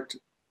fine art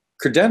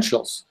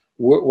credentials?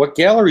 What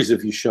galleries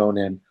have you shown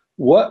in?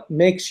 What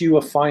makes you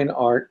a fine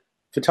art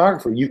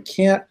photographer? You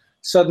can't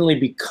suddenly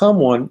become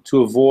one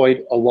to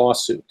avoid a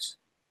lawsuit.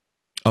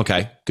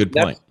 Okay, good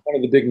point. That's one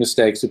of the big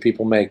mistakes that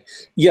people make.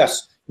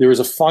 Yes, there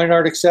is a fine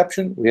art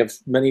exception. We have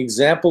many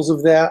examples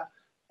of that.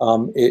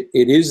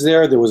 It is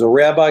there. There was a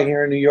rabbi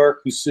here in New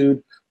York who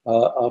sued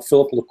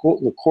Philip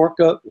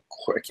LaCorca.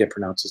 I can't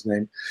pronounce his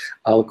name.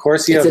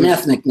 LaCorcia. It's an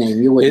ethnic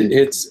name. You wouldn't.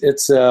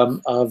 It's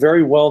a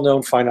very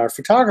well-known fine art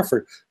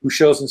photographer who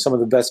shows in some of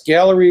the best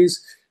galleries.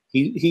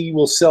 He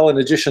will sell in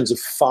editions of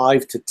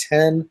 5 to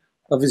 10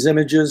 of his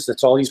images.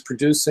 That's all he's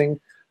producing,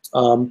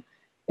 and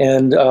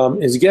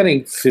is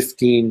getting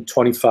 $15,000,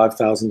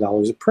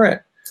 $25,000 a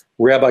print.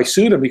 Rabbi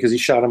sued him because he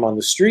shot him on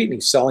the street and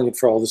he's selling it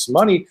for all this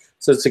money.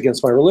 Said it's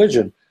against my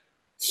religion.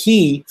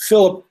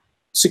 Philip,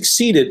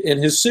 succeeded in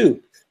his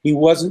suit. He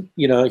wasn't,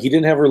 he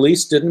didn't have a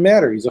release. Didn't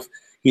matter.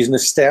 He's an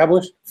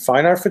established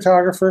fine art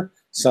photographer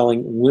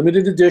selling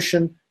limited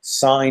edition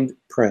signed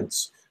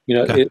prints.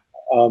 Okay.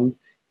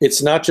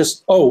 It's not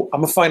just,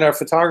 I'm a fine art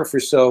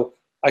photographer, so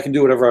I can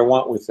do whatever I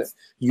want with it.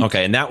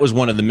 Okay, and that was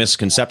one of the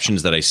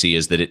misconceptions that I see,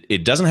 is that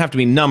it doesn't have to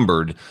be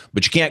numbered,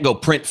 but you can't go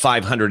print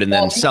 500 and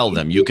then sell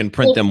them. You can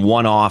print them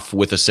one-off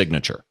with a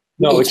signature.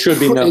 No, it should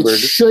be numbered. It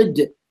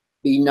should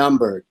be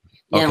numbered.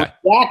 Now, Okay.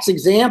 Jack's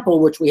example,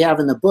 which we have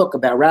in the book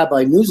about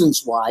Rabbi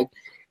Nusenzweig,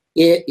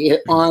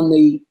 on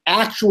the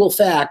actual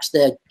facts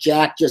that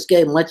Jack just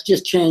gave, and let's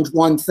just change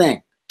one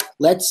thing.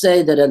 Let's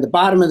say that at the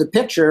bottom of the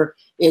picture,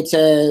 it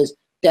says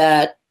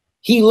that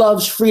he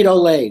loves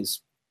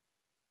Frito-Lays.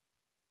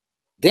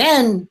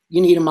 Then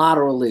you need a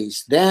model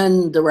release.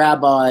 Then the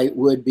rabbi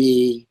would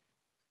be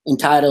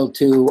entitled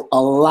to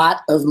a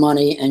lot of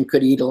money and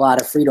could eat a lot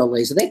of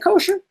Frito-Lays. Are they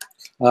kosher?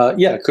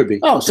 Yeah, it could be.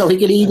 Oh, so he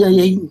could eat.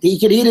 He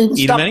could eat it.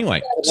 Eat them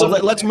anyway. So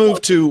let's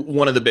move to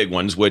one of the big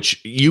ones, which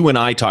you and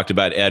I talked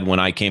about, Ed, when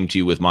I came to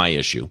you with my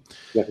issue,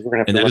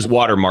 and that is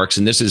watermarks.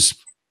 And this is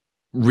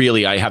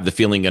really, I have the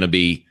feeling, going to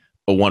be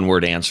a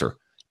one-word answer.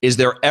 Is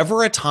there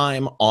ever a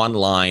time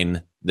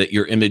online that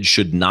your image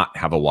should not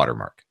have a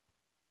watermark?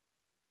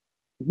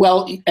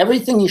 Well,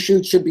 everything you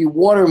shoot should be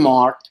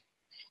watermarked,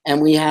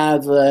 and we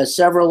have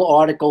several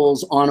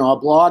articles on our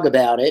blog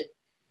about it.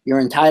 You're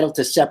entitled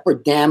to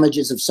separate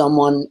damages if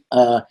someone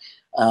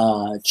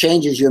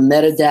changes your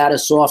metadata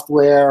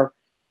software,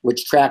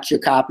 which tracks your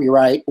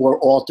copyright, or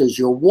alters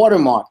your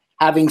watermark.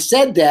 Having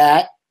said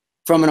that,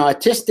 from an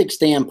artistic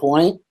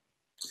standpoint,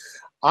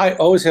 I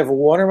always have a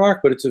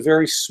watermark, but it's a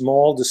very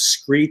small,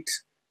 discreet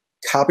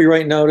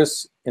copyright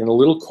notice in a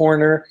little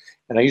corner,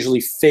 and I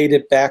usually fade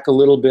it back a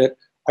little bit.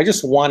 I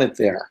just want it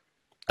there.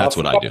 That's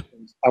what I do.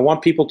 I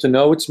want people to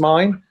know it's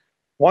mine.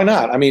 Why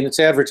not? I mean, it's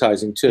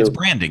advertising too. It's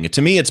branding.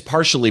 To me, it's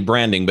partially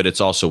branding, but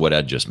it's also what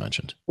Ed just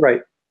mentioned.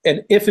 Right.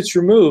 And if it's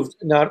removed,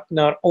 not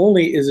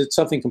only is it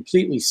something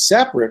completely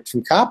separate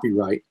from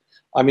copyright,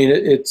 I mean,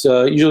 it's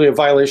usually a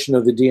violation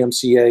of the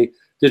DMCA,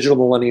 Digital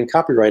Millennium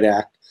Copyright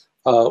Act,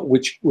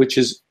 which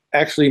is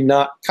actually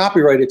not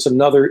copyright. It's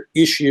another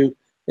issue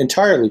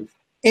entirely.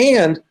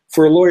 And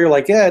for a lawyer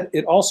like Ed,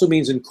 it also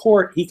means in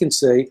court, he can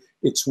say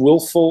it's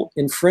willful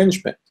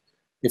infringement.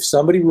 If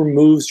somebody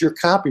removes your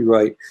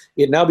copyright,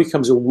 it now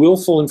becomes a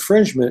willful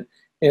infringement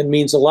and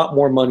means a lot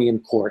more money in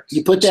court.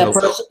 You put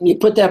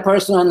that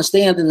person on the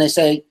stand and they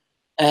say,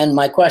 and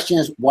my question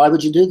is, why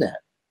would you do that?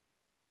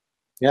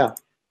 Yeah.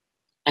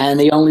 And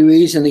the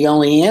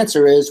only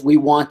answer is we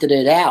wanted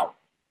it out.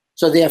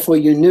 So therefore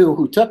you knew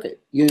who took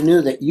it. You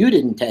knew that you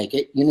didn't take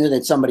it. You knew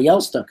that somebody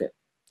else took it.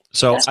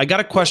 So I got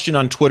a question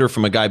on Twitter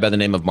from a guy by the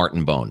name of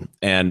Martin Bone.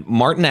 And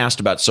Martin asked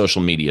about social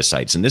media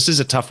sites. And this is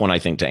a tough one, I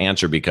think, to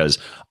answer because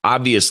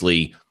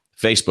obviously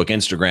Facebook,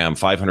 Instagram,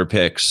 500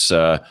 Pics,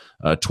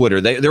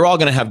 Twitter, they're all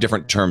going to have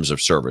different terms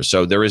of service.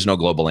 So there is no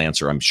global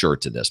answer, I'm sure,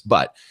 to this.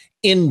 But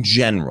in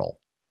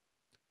general,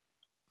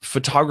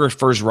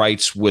 photographers'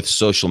 rights with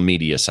social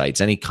media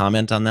sites, any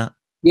comment on that?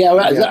 Yeah,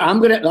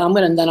 I'm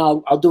gonna, and then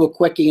I'll do a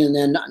quickie, and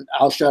then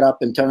I'll shut up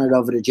and turn it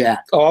over to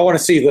Jack. Oh, I want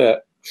to see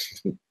that.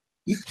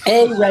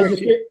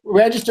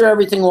 Register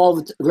everything all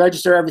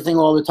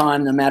the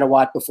time, no matter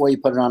what, before you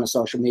put it on a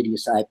social media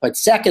site. But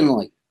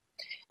secondly,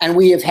 and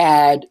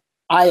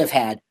I have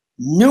had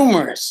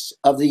numerous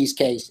of these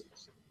cases.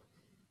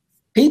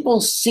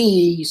 People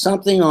see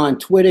something on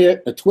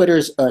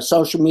Twitter's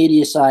social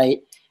media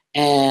site,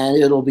 and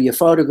it'll be a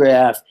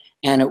photograph,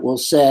 and it will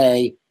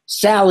say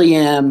Sally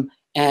M.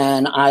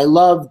 and I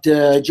loved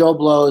Joe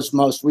Blow's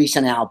most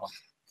recent album.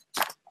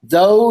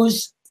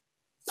 Those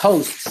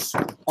posts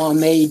are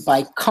made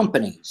by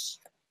companies.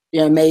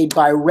 They're made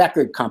by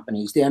record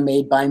companies. They're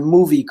made by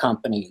movie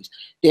companies.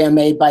 They're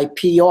made by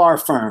PR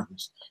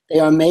firms. They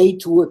are made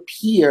to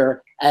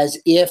appear as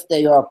if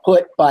they are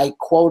put by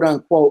quote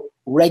unquote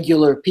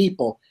regular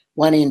people,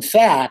 when in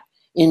fact,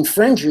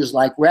 infringers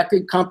like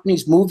record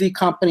companies, movie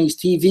companies,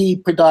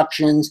 TV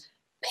productions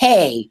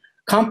pay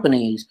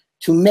companies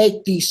to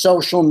make these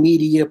social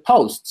media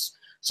posts.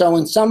 So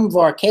in some of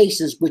our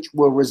cases, which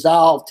were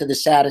resolved to the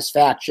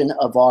satisfaction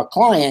of our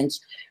clients,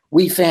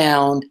 we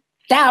found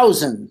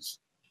thousands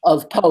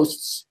of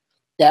posts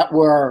that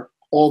were,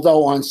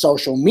 although on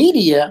social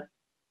media,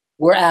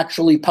 were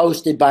actually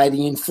posted by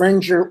the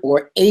infringer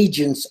or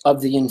agents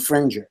of the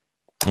infringer.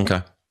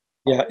 Okay.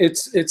 Yeah,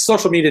 it's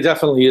social media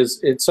definitely is.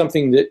 It's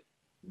something that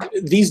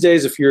these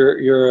days, if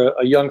you're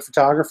a young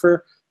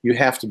photographer, you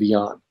have to be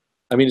on.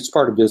 I mean, it's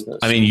part of business.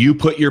 I mean, you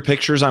put your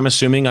pictures, I'm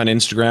assuming, on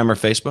Instagram or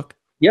Facebook?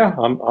 Yeah,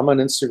 I'm on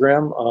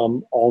Instagram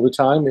all the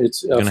time.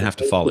 It's going to have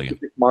to follow you.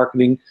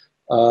 Marketing.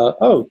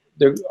 All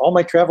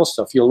my travel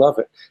stuff. You'll love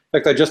it. In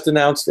fact, I just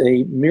announced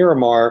a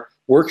Miramar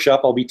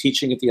workshop I'll be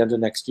teaching at the end of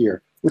next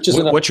year. Which is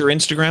what's your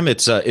Instagram?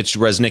 It's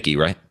Reznicki,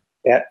 right?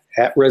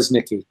 At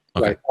Reznicki,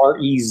 okay. Right?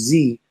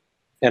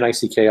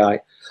 REZNICKI.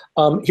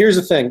 Here's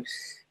the thing: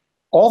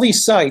 all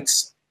these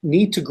sites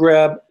need to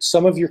grab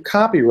some of your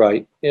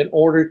copyright in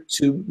order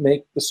to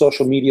make the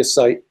social media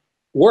site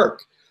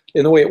work.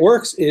 And the way it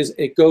works is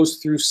it goes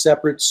through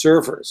separate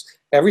servers.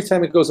 Every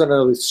time it goes on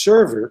another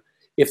server,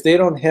 if they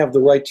don't have the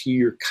right to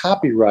your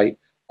copyright,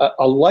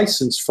 a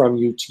license from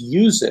you to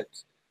use it,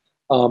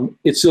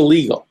 it's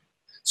illegal.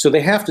 So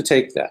they have to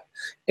take that.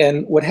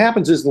 And what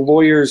happens is the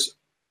lawyers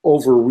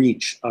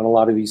overreach on a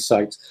lot of these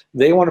sites.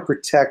 They want to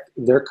protect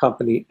their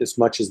company as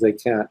much as they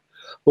can.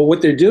 But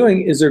what they're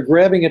doing is they're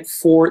grabbing it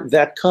for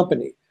that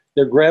company.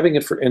 They're grabbing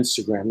it for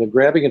Instagram. They're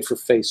grabbing it for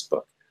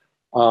Facebook.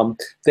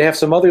 They have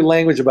some other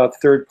language about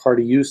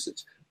third-party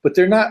usage, but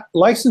they're not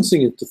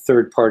licensing it to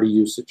third-party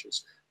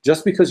usages.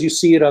 Just because you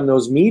see it on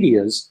those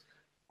medias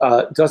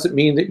doesn't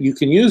mean that you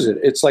can use it.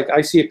 It's like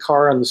I see a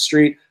car on the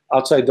street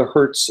outside the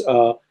Hertz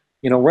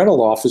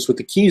rental office with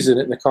the keys in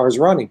it and the car's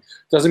running.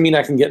 Doesn't mean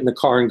I can get in the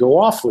car and go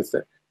off with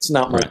it. It's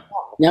not my car.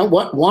 Now,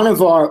 one of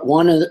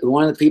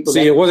the people.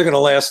 See, it wasn't going to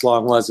last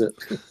long, was it?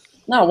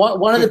 No,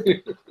 one of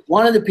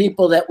the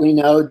people that we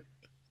know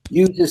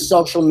uses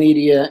social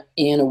media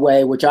in a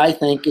way which I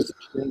think is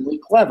extremely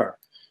clever.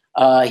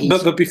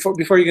 But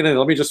before you get into it,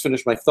 let me just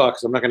finish my thought,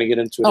 because I'm not going to get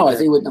into it. Oh, I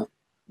think we're done.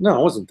 No,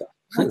 I wasn't done.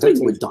 I think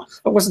we're done.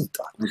 I wasn't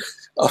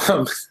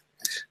done.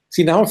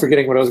 See, now I'm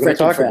forgetting what I was going to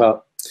talk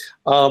about.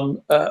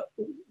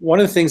 One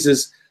of the things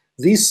is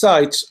these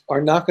sites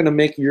are not going to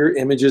make your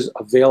images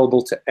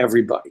available to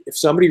everybody. If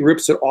somebody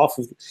rips it off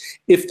of,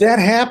 if that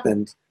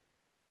happened,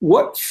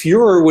 what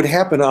furor would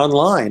happen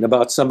online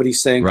about somebody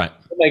saying, right,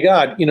 "Oh my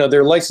God,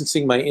 they're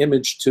licensing my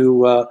image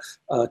to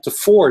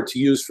Ford to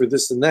use for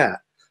this and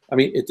that." I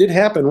mean, it did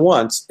happen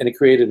once, and it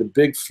created a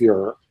big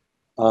furor.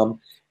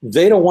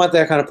 They don't want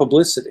that kind of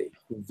publicity.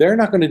 They're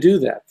not going to do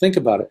that. Think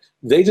about it.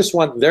 They just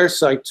want their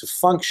site to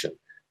function.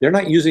 They're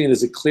not using it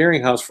as a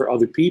clearinghouse for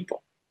other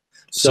people.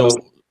 So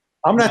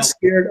I'm not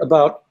scared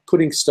about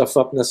putting stuff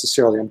up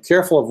necessarily. I'm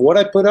careful of what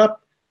I put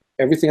up.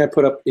 Everything I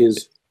put up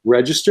is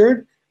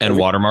registered and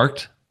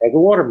watermarked. Like a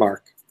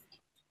watermark.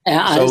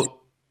 So,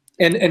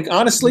 and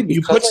honestly,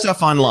 you put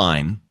stuff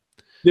online.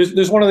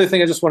 There's one other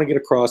thing I just want to get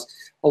across.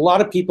 A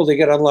lot of people, they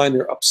get online,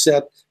 they're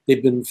upset,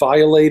 they've been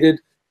violated,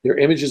 their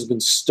image has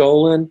been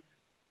stolen.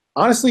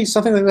 Honestly,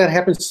 something like that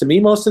happens to me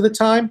most of the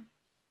time.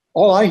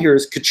 All I hear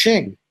is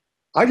ka-ching.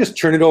 I just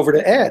turn it over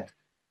to Ed.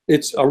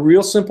 It's a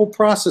real simple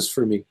process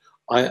for me.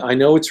 I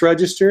know it's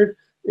registered.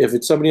 If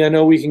it's somebody I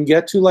know we can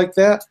get to like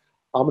that,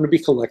 I'm going to be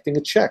collecting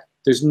a check.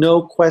 There's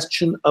no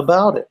question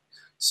about it.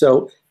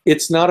 So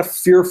it's not a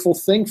fearful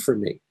thing for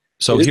me.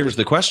 So here's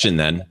the question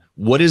then.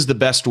 What is the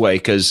best way?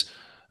 Because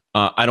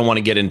I don't want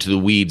to get into the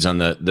weeds on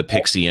the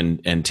Pixie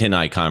and Tin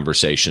Eye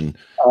conversation.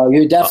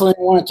 You definitely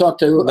want to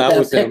talk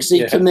about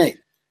Pixie to me.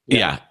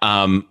 Yeah.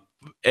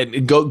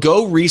 And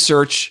go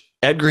research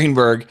Ed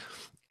Greenberg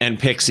and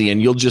Pixie,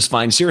 and you'll just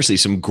find seriously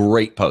some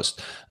great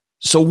posts.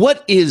 So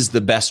what is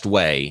the best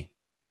way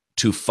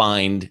to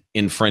find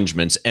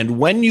infringements? And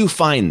when you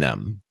find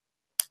them,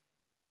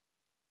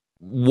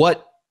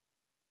 what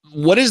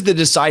is the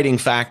deciding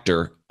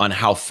factor on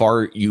how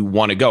far you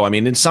want to go? I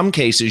mean, in some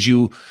cases,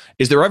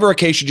 is there ever a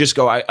case you just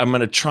go, I'm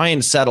going to try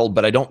and settle,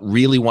 but I don't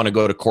really want to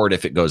go to court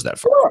if it goes that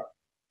far? Sure.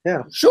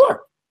 Yeah,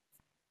 sure.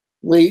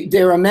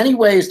 There are many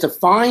ways to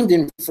find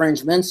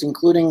infringements,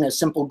 including a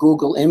simple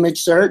Google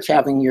image search,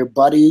 having your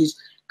buddies,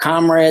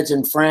 comrades,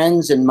 and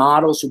friends and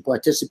models who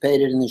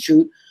participated in the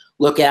shoot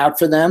look out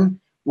for them.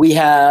 We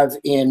have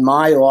in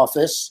my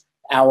office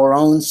our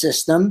own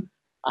system.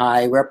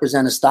 I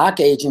represent a stock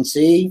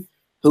agency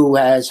who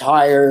has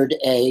hired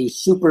a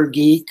super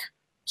geek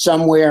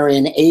somewhere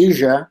in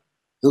Asia,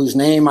 whose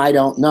name I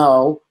don't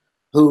know,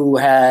 who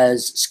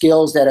has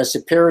skills that are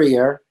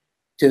superior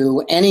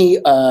to any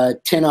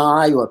Tin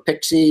Eye or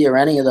Pixie or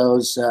any of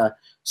those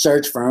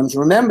search firms.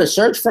 Remember,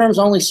 search firms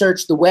only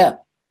search the web.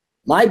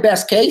 My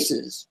best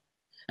cases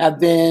have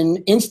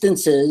been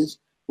instances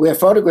where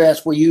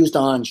photographs were used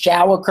on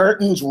shower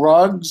curtains,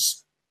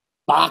 rugs,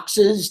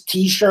 boxes,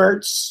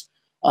 T-shirts,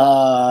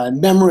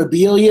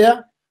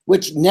 memorabilia,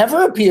 which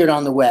never appeared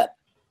on the web.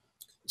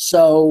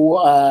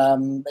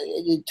 So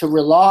to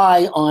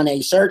rely on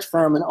a search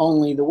firm and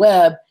only the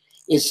web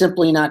is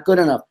simply not good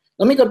enough.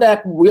 Let me go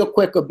back real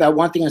quick about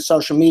one thing on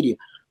social media.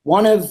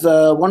 One of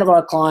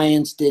our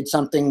clients did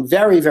something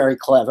very, very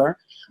clever.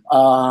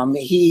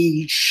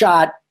 He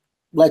shot,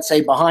 let's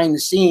say, behind the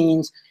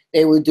scenes.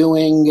 They were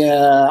doing,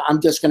 I'm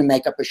just going to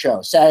make up a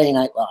show, Saturday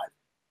Night Live.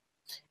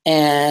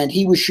 And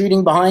he was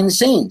shooting behind the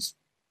scenes.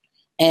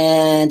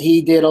 And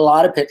he did a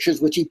lot of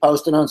pictures, which he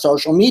posted on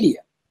social media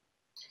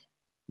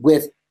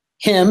with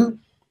him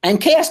and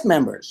cast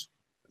members.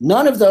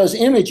 None of those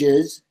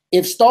images,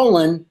 if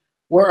stolen,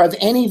 were of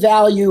any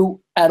value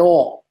at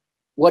all.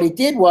 What it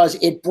did was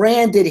it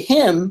branded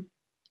him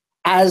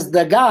as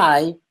the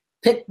guy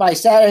picked by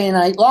Saturday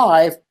Night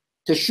Live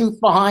to shoot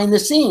behind the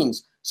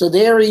scenes. So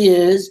there he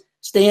is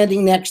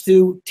standing next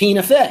to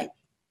Tina Fey.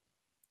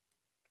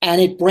 And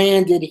it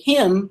branded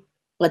him,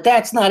 but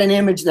that's not an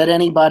image that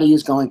anybody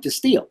is going to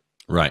steal.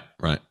 Right,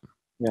 right.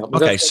 Yeah,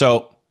 okay,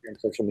 so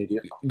social media.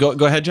 Go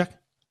ahead, Jack.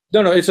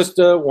 No, it's just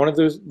one of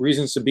the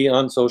reasons to be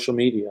on social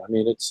media. I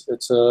mean,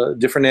 it's a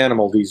different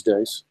animal these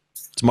days.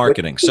 It's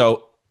marketing.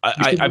 So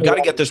I've got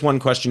to get this one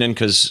question in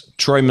because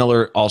Troy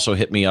Miller also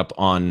hit me up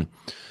on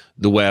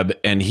the web,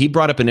 and he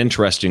brought up an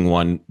interesting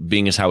one,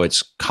 being as how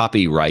it's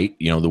copyright.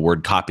 The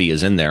word copy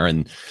is in there,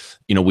 and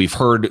we've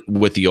heard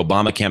with the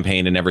Obama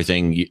campaign and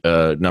everything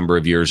a number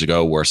of years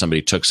ago where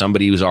somebody took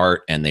somebody's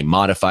art and they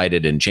modified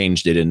it and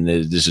changed it. And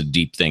this is a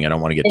deep thing. I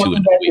don't want to get too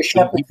into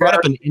it. He brought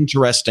up an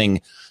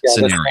interesting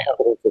scenario.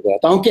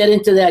 Don't get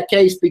into that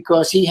case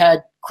because he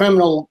had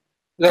criminal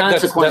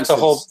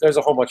consequences. There's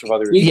a whole bunch of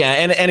other reasons. Yeah.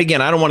 And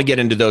again, I don't want to get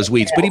into those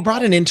weeds, but he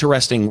brought an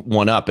interesting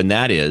one up. And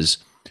that is,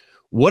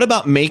 what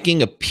about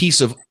making a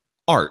piece of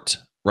art,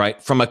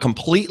 right, from a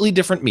completely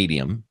different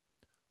medium,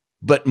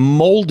 but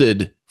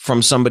molded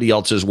from somebody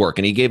else's work?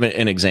 And he gave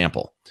an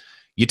example.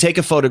 You take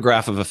a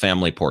photograph of a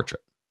family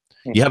portrait.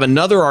 You have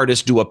another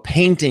artist do a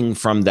painting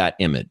from that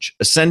image,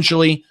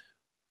 essentially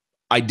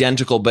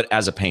identical, but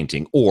as a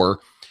painting. Or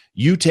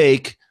you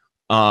take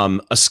a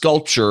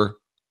sculpture.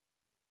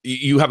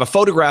 You have a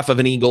photograph of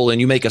an eagle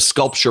and you make a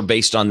sculpture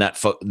based on that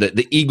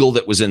the eagle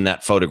that was in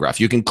that photograph.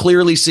 You can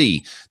clearly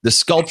see the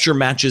sculpture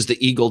matches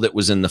the eagle that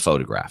was in the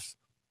photograph.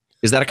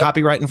 Is that a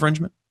copyright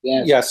infringement?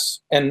 Yes. Yes.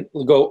 And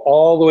we'll go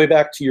all the way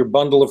back to your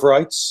bundle of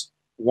rights.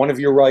 One of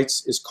your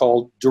rights is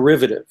called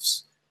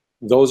derivatives.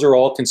 Those are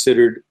all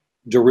considered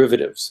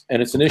derivatives.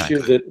 And it's an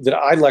issue that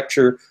I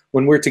lecture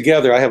when we're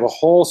together. I have a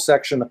whole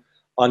section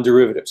on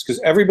derivatives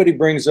because everybody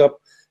brings up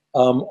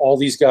all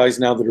these guys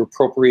now that are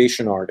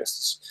appropriation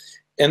artists.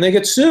 And they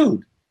get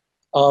sued.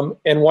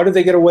 And why do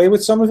they get away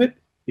with some of it?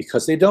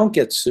 Because they don't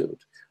get sued.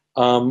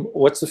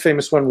 What's the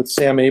famous one with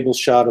Sam Abel's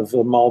shot of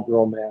the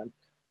Marlboro Man?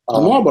 The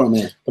Marlboro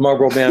Man. The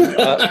Marlboro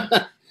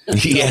Man.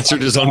 He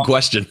answered his own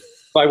question.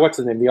 By what's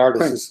the name? The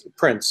artist is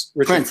Prince,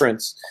 Richard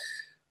Prince.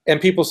 And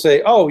people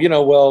say, oh,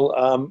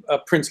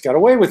 Prince got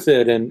away with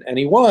it, and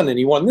he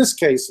won this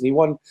case, and he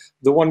won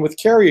the one with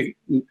Patrick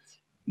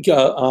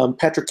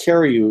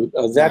Carey,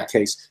 that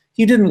case.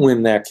 He didn't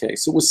win that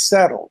case. It was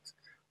settled.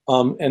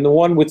 And the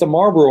one with the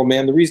Marlboro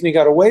Man, the reason he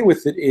got away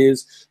with it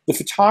is the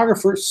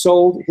photographer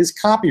sold his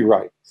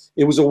copyright.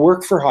 It was a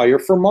work for hire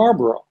for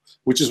Marlboro,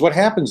 which is what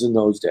happens in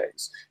those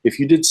days. If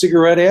you did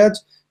cigarette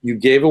ads, you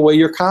gave away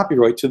your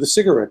copyright to the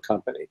cigarette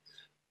company.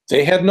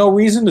 They had no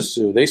reason to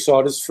sue. They saw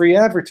it as free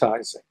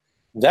advertising.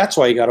 That's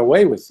why he got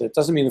away with it.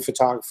 Doesn't mean the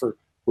photographer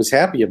was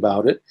happy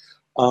about it.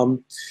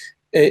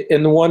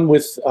 And the one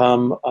with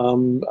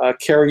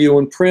Carey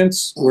and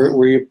Prince,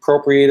 where he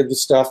appropriated the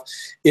stuff,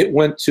 it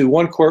went to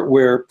one court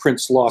where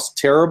Prince lost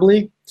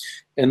terribly.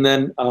 And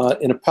then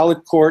in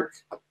appellate court,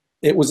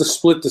 it was a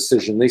split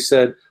decision. They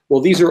said,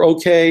 well, these are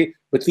okay,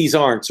 but these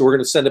aren't, so we're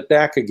going to send it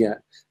back again.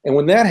 And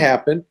when that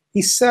happened,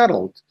 he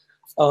settled.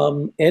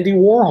 Andy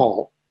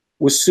Warhol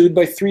was sued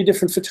by 3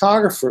 different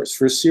photographers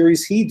for a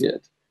series he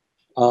did.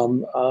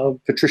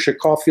 Patricia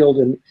Caulfield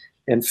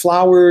and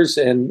Flowers,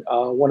 and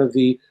one of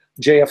the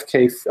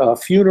JFK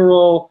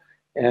funeral,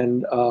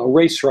 and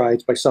race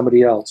riots by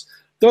somebody else.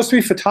 Those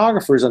 3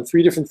 photographers on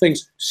 3 different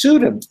things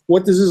sued him.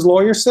 What does his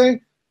lawyer say?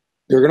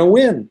 They're going to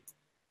win.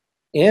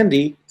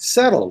 Andy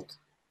settled.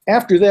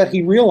 After that,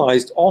 he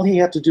realized all he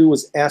had to do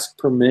was ask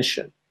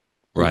permission.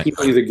 Right.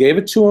 People either gave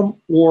it to him,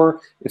 or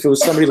if it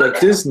was somebody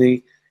like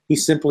Disney, he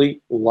simply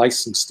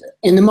licensed it.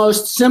 In the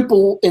most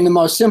simple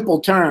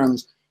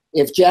terms,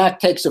 if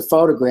Jack takes a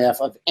photograph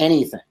of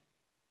anything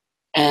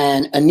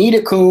and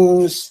Anita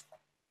Coombs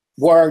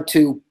were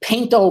to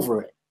paint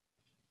over it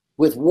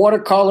with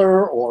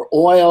watercolor or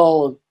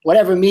oil,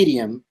 whatever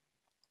medium,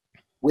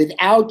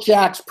 without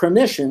Jack's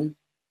permission,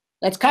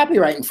 that's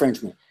copyright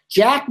infringement.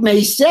 Jack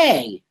may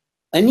say,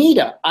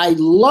 Anita, I'd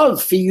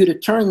love for you to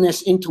turn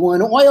this into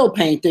an oil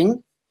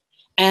painting,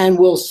 and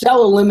we'll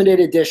sell a limited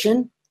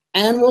edition,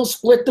 and we'll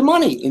split the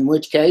money, in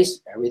which case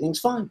everything's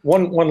fine.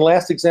 One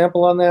last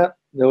example on that.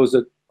 There was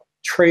a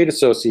trade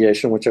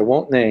association, which I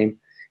won't name,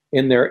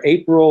 in their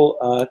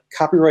April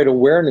Copyright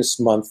Awareness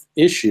Month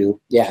issue,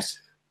 Yes.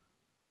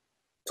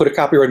 put a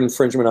copyright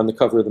infringement on the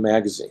cover of the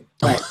magazine.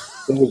 Right.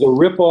 It was a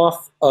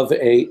ripoff of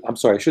I'm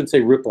sorry, I shouldn't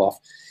say ripoff.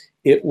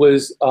 It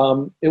was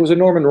a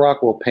Norman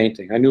Rockwell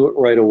painting. I knew it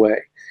right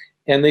away.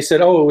 And they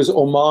said, oh, it was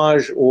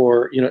homage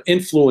or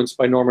influenced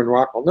by Norman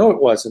Rockwell. No,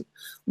 it wasn't.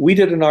 We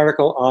did an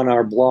article on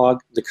our blog,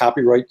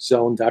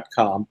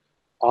 thecopyrightzone.com,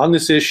 on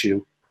this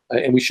issue,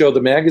 and we showed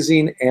the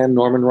magazine and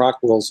Norman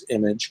Rockwell's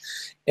image.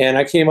 And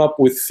I came up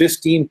with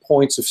 15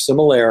 points of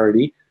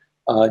similarity,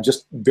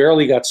 just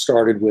barely got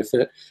started with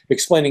it,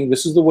 explaining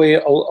this is the way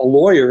a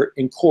lawyer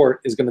in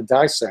court is going to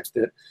dissect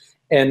it.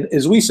 And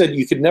as we said,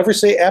 you could never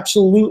say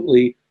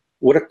absolutely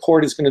what a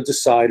court is going to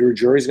decide or a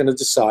jury is going to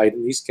decide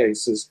in these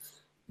cases,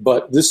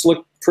 but this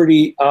looked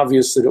pretty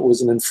obvious that it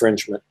was an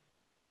infringement.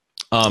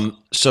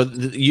 So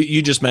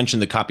you just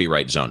mentioned the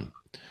Copyright Zone,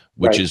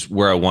 which is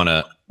where I want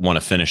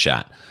to finish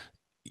at.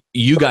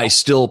 You guys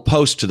still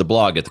post to the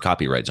blog at the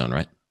Copyright Zone,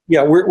 right?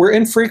 Yeah, we're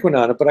infrequent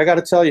on it, but I got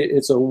to tell you,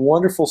 it's a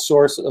wonderful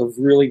source of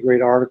really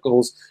great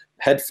articles.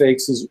 Head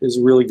Fakes is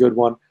a really good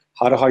one.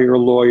 How to Hire a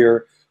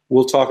Lawyer.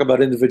 We'll talk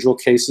about individual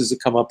cases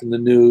that come up in the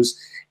news,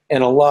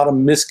 and a lot of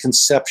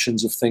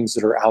misconceptions of things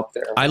that are out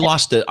there. I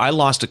lost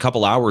a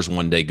couple hours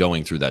one day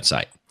going through that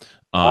site.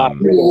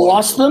 You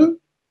lost them?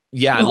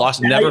 Yeah, I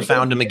lost. Never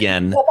found him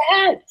again.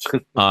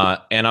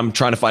 And I'm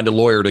trying to find a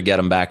lawyer to get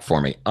him back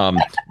for me.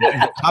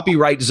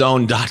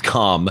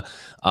 Copyrightzone.com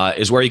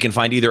is where you can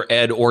find either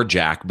Ed or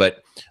Jack.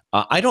 But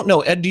I don't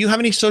know, Ed, do you have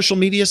any social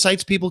media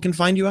sites people can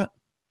find you at?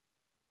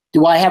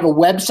 Do I have a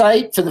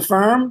website for the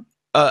firm?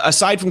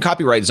 Aside from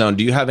Copyright Zone,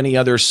 do you have any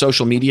other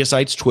social media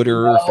sites,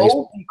 Twitter, or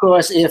Facebook?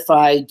 Because if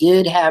I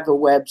did have a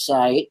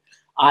website,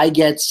 I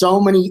get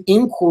so many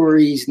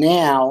inquiries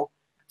now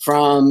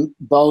from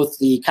both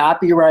the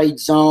Copyright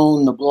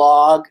Zone, the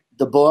blog,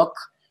 the book,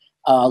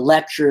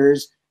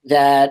 lectures,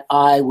 that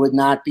I would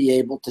not be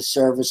able to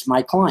service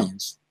my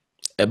clients.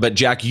 But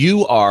Jack,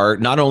 you are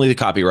not only the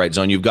Copyright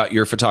Zone, you've got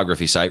your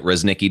photography site,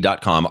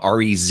 reznicki.com,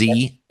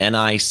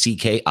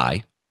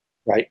 REZNICKI.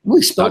 Right.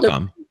 We spelled it.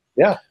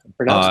 Yeah.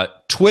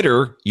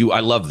 Twitter, I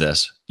love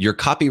this. You're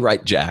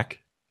Copyright Jack.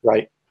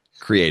 Right.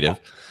 Creative.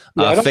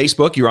 Yeah,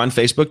 Facebook, you're on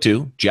Facebook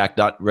too,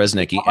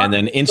 jack.reznicki. And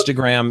then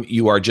Instagram,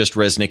 you are just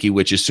Reznicki,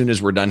 which as soon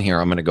as we're done here,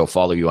 I'm going to go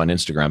follow you on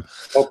Instagram.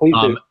 Oh, please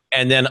do.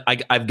 And then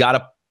I've got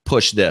to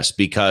push this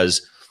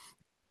because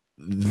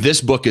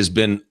this book has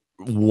been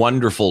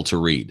wonderful to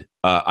read.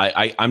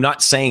 I'm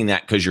not saying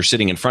that because you're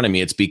sitting in front of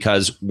me. It's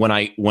because when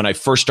I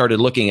first started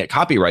looking at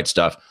copyright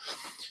stuff,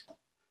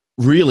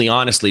 really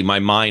honestly, my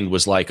mind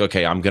was like,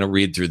 okay, I'm going to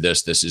read through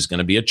this. This is going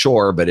to be a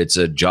chore, but it's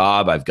a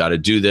job. I've got to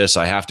do this.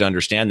 I have to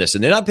understand this.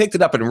 And then I picked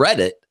it up and read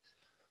it.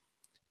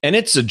 And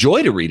it's a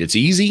joy to read. It's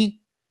easy.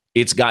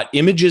 It's got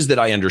images that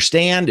I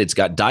understand. It's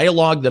got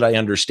dialogue that I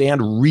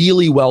understand.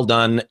 Really well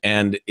done.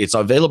 And it's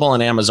available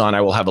on Amazon.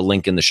 I will have a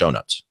link in the show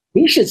notes.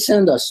 He should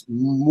send us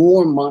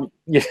more money.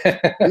 Yeah.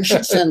 He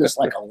should send us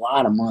like a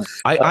lot of money.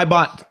 I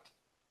bought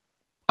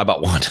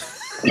one.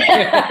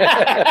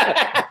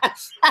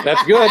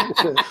 That's good.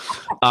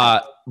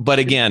 But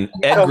again,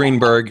 Ed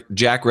Greenberg,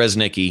 Jack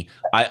Reznicki,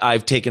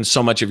 I've taken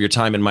so much of your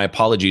time, and my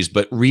apologies,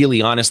 but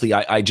really, honestly,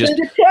 I just,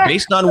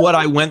 based on what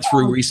I went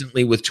through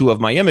recently with two of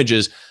my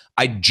images,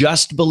 I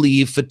just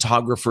believe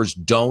photographers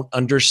don't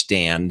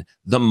understand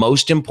the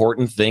most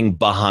important thing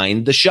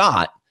behind the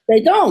shot. They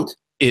don't.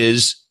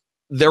 Is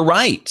their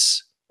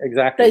rights.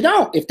 Exactly. They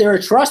don't. If they're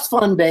a trust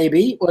fund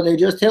baby or they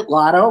just hit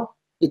lotto,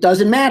 it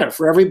doesn't matter.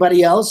 For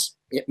everybody else,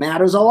 it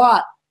matters a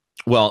lot.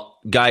 Well,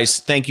 guys,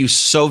 thank you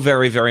so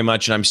very, very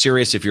much. And I'm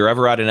serious, if you're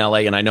ever out in LA,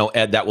 and I know,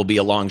 Ed, that will be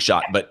a long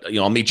shot, but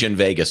I'll meet you in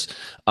Vegas.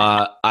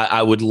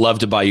 I would love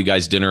to buy you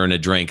guys dinner and a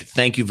drink.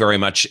 Thank you very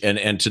much.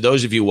 And to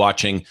those of you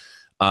watching,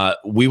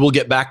 we will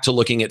get back to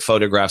looking at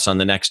photographs on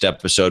the next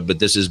episode, but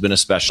this has been a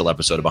special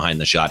episode of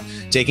Behind the Shot,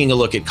 taking a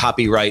look at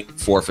copyright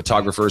for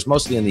photographers,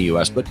 mostly in the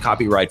US, but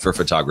copyright for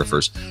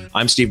photographers.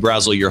 I'm Steve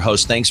Brazill, your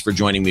host. Thanks for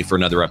joining me for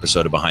another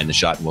episode of Behind the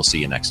Shot, and we'll see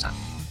you next time.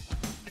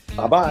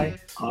 Bye-bye.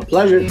 Our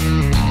pleasure.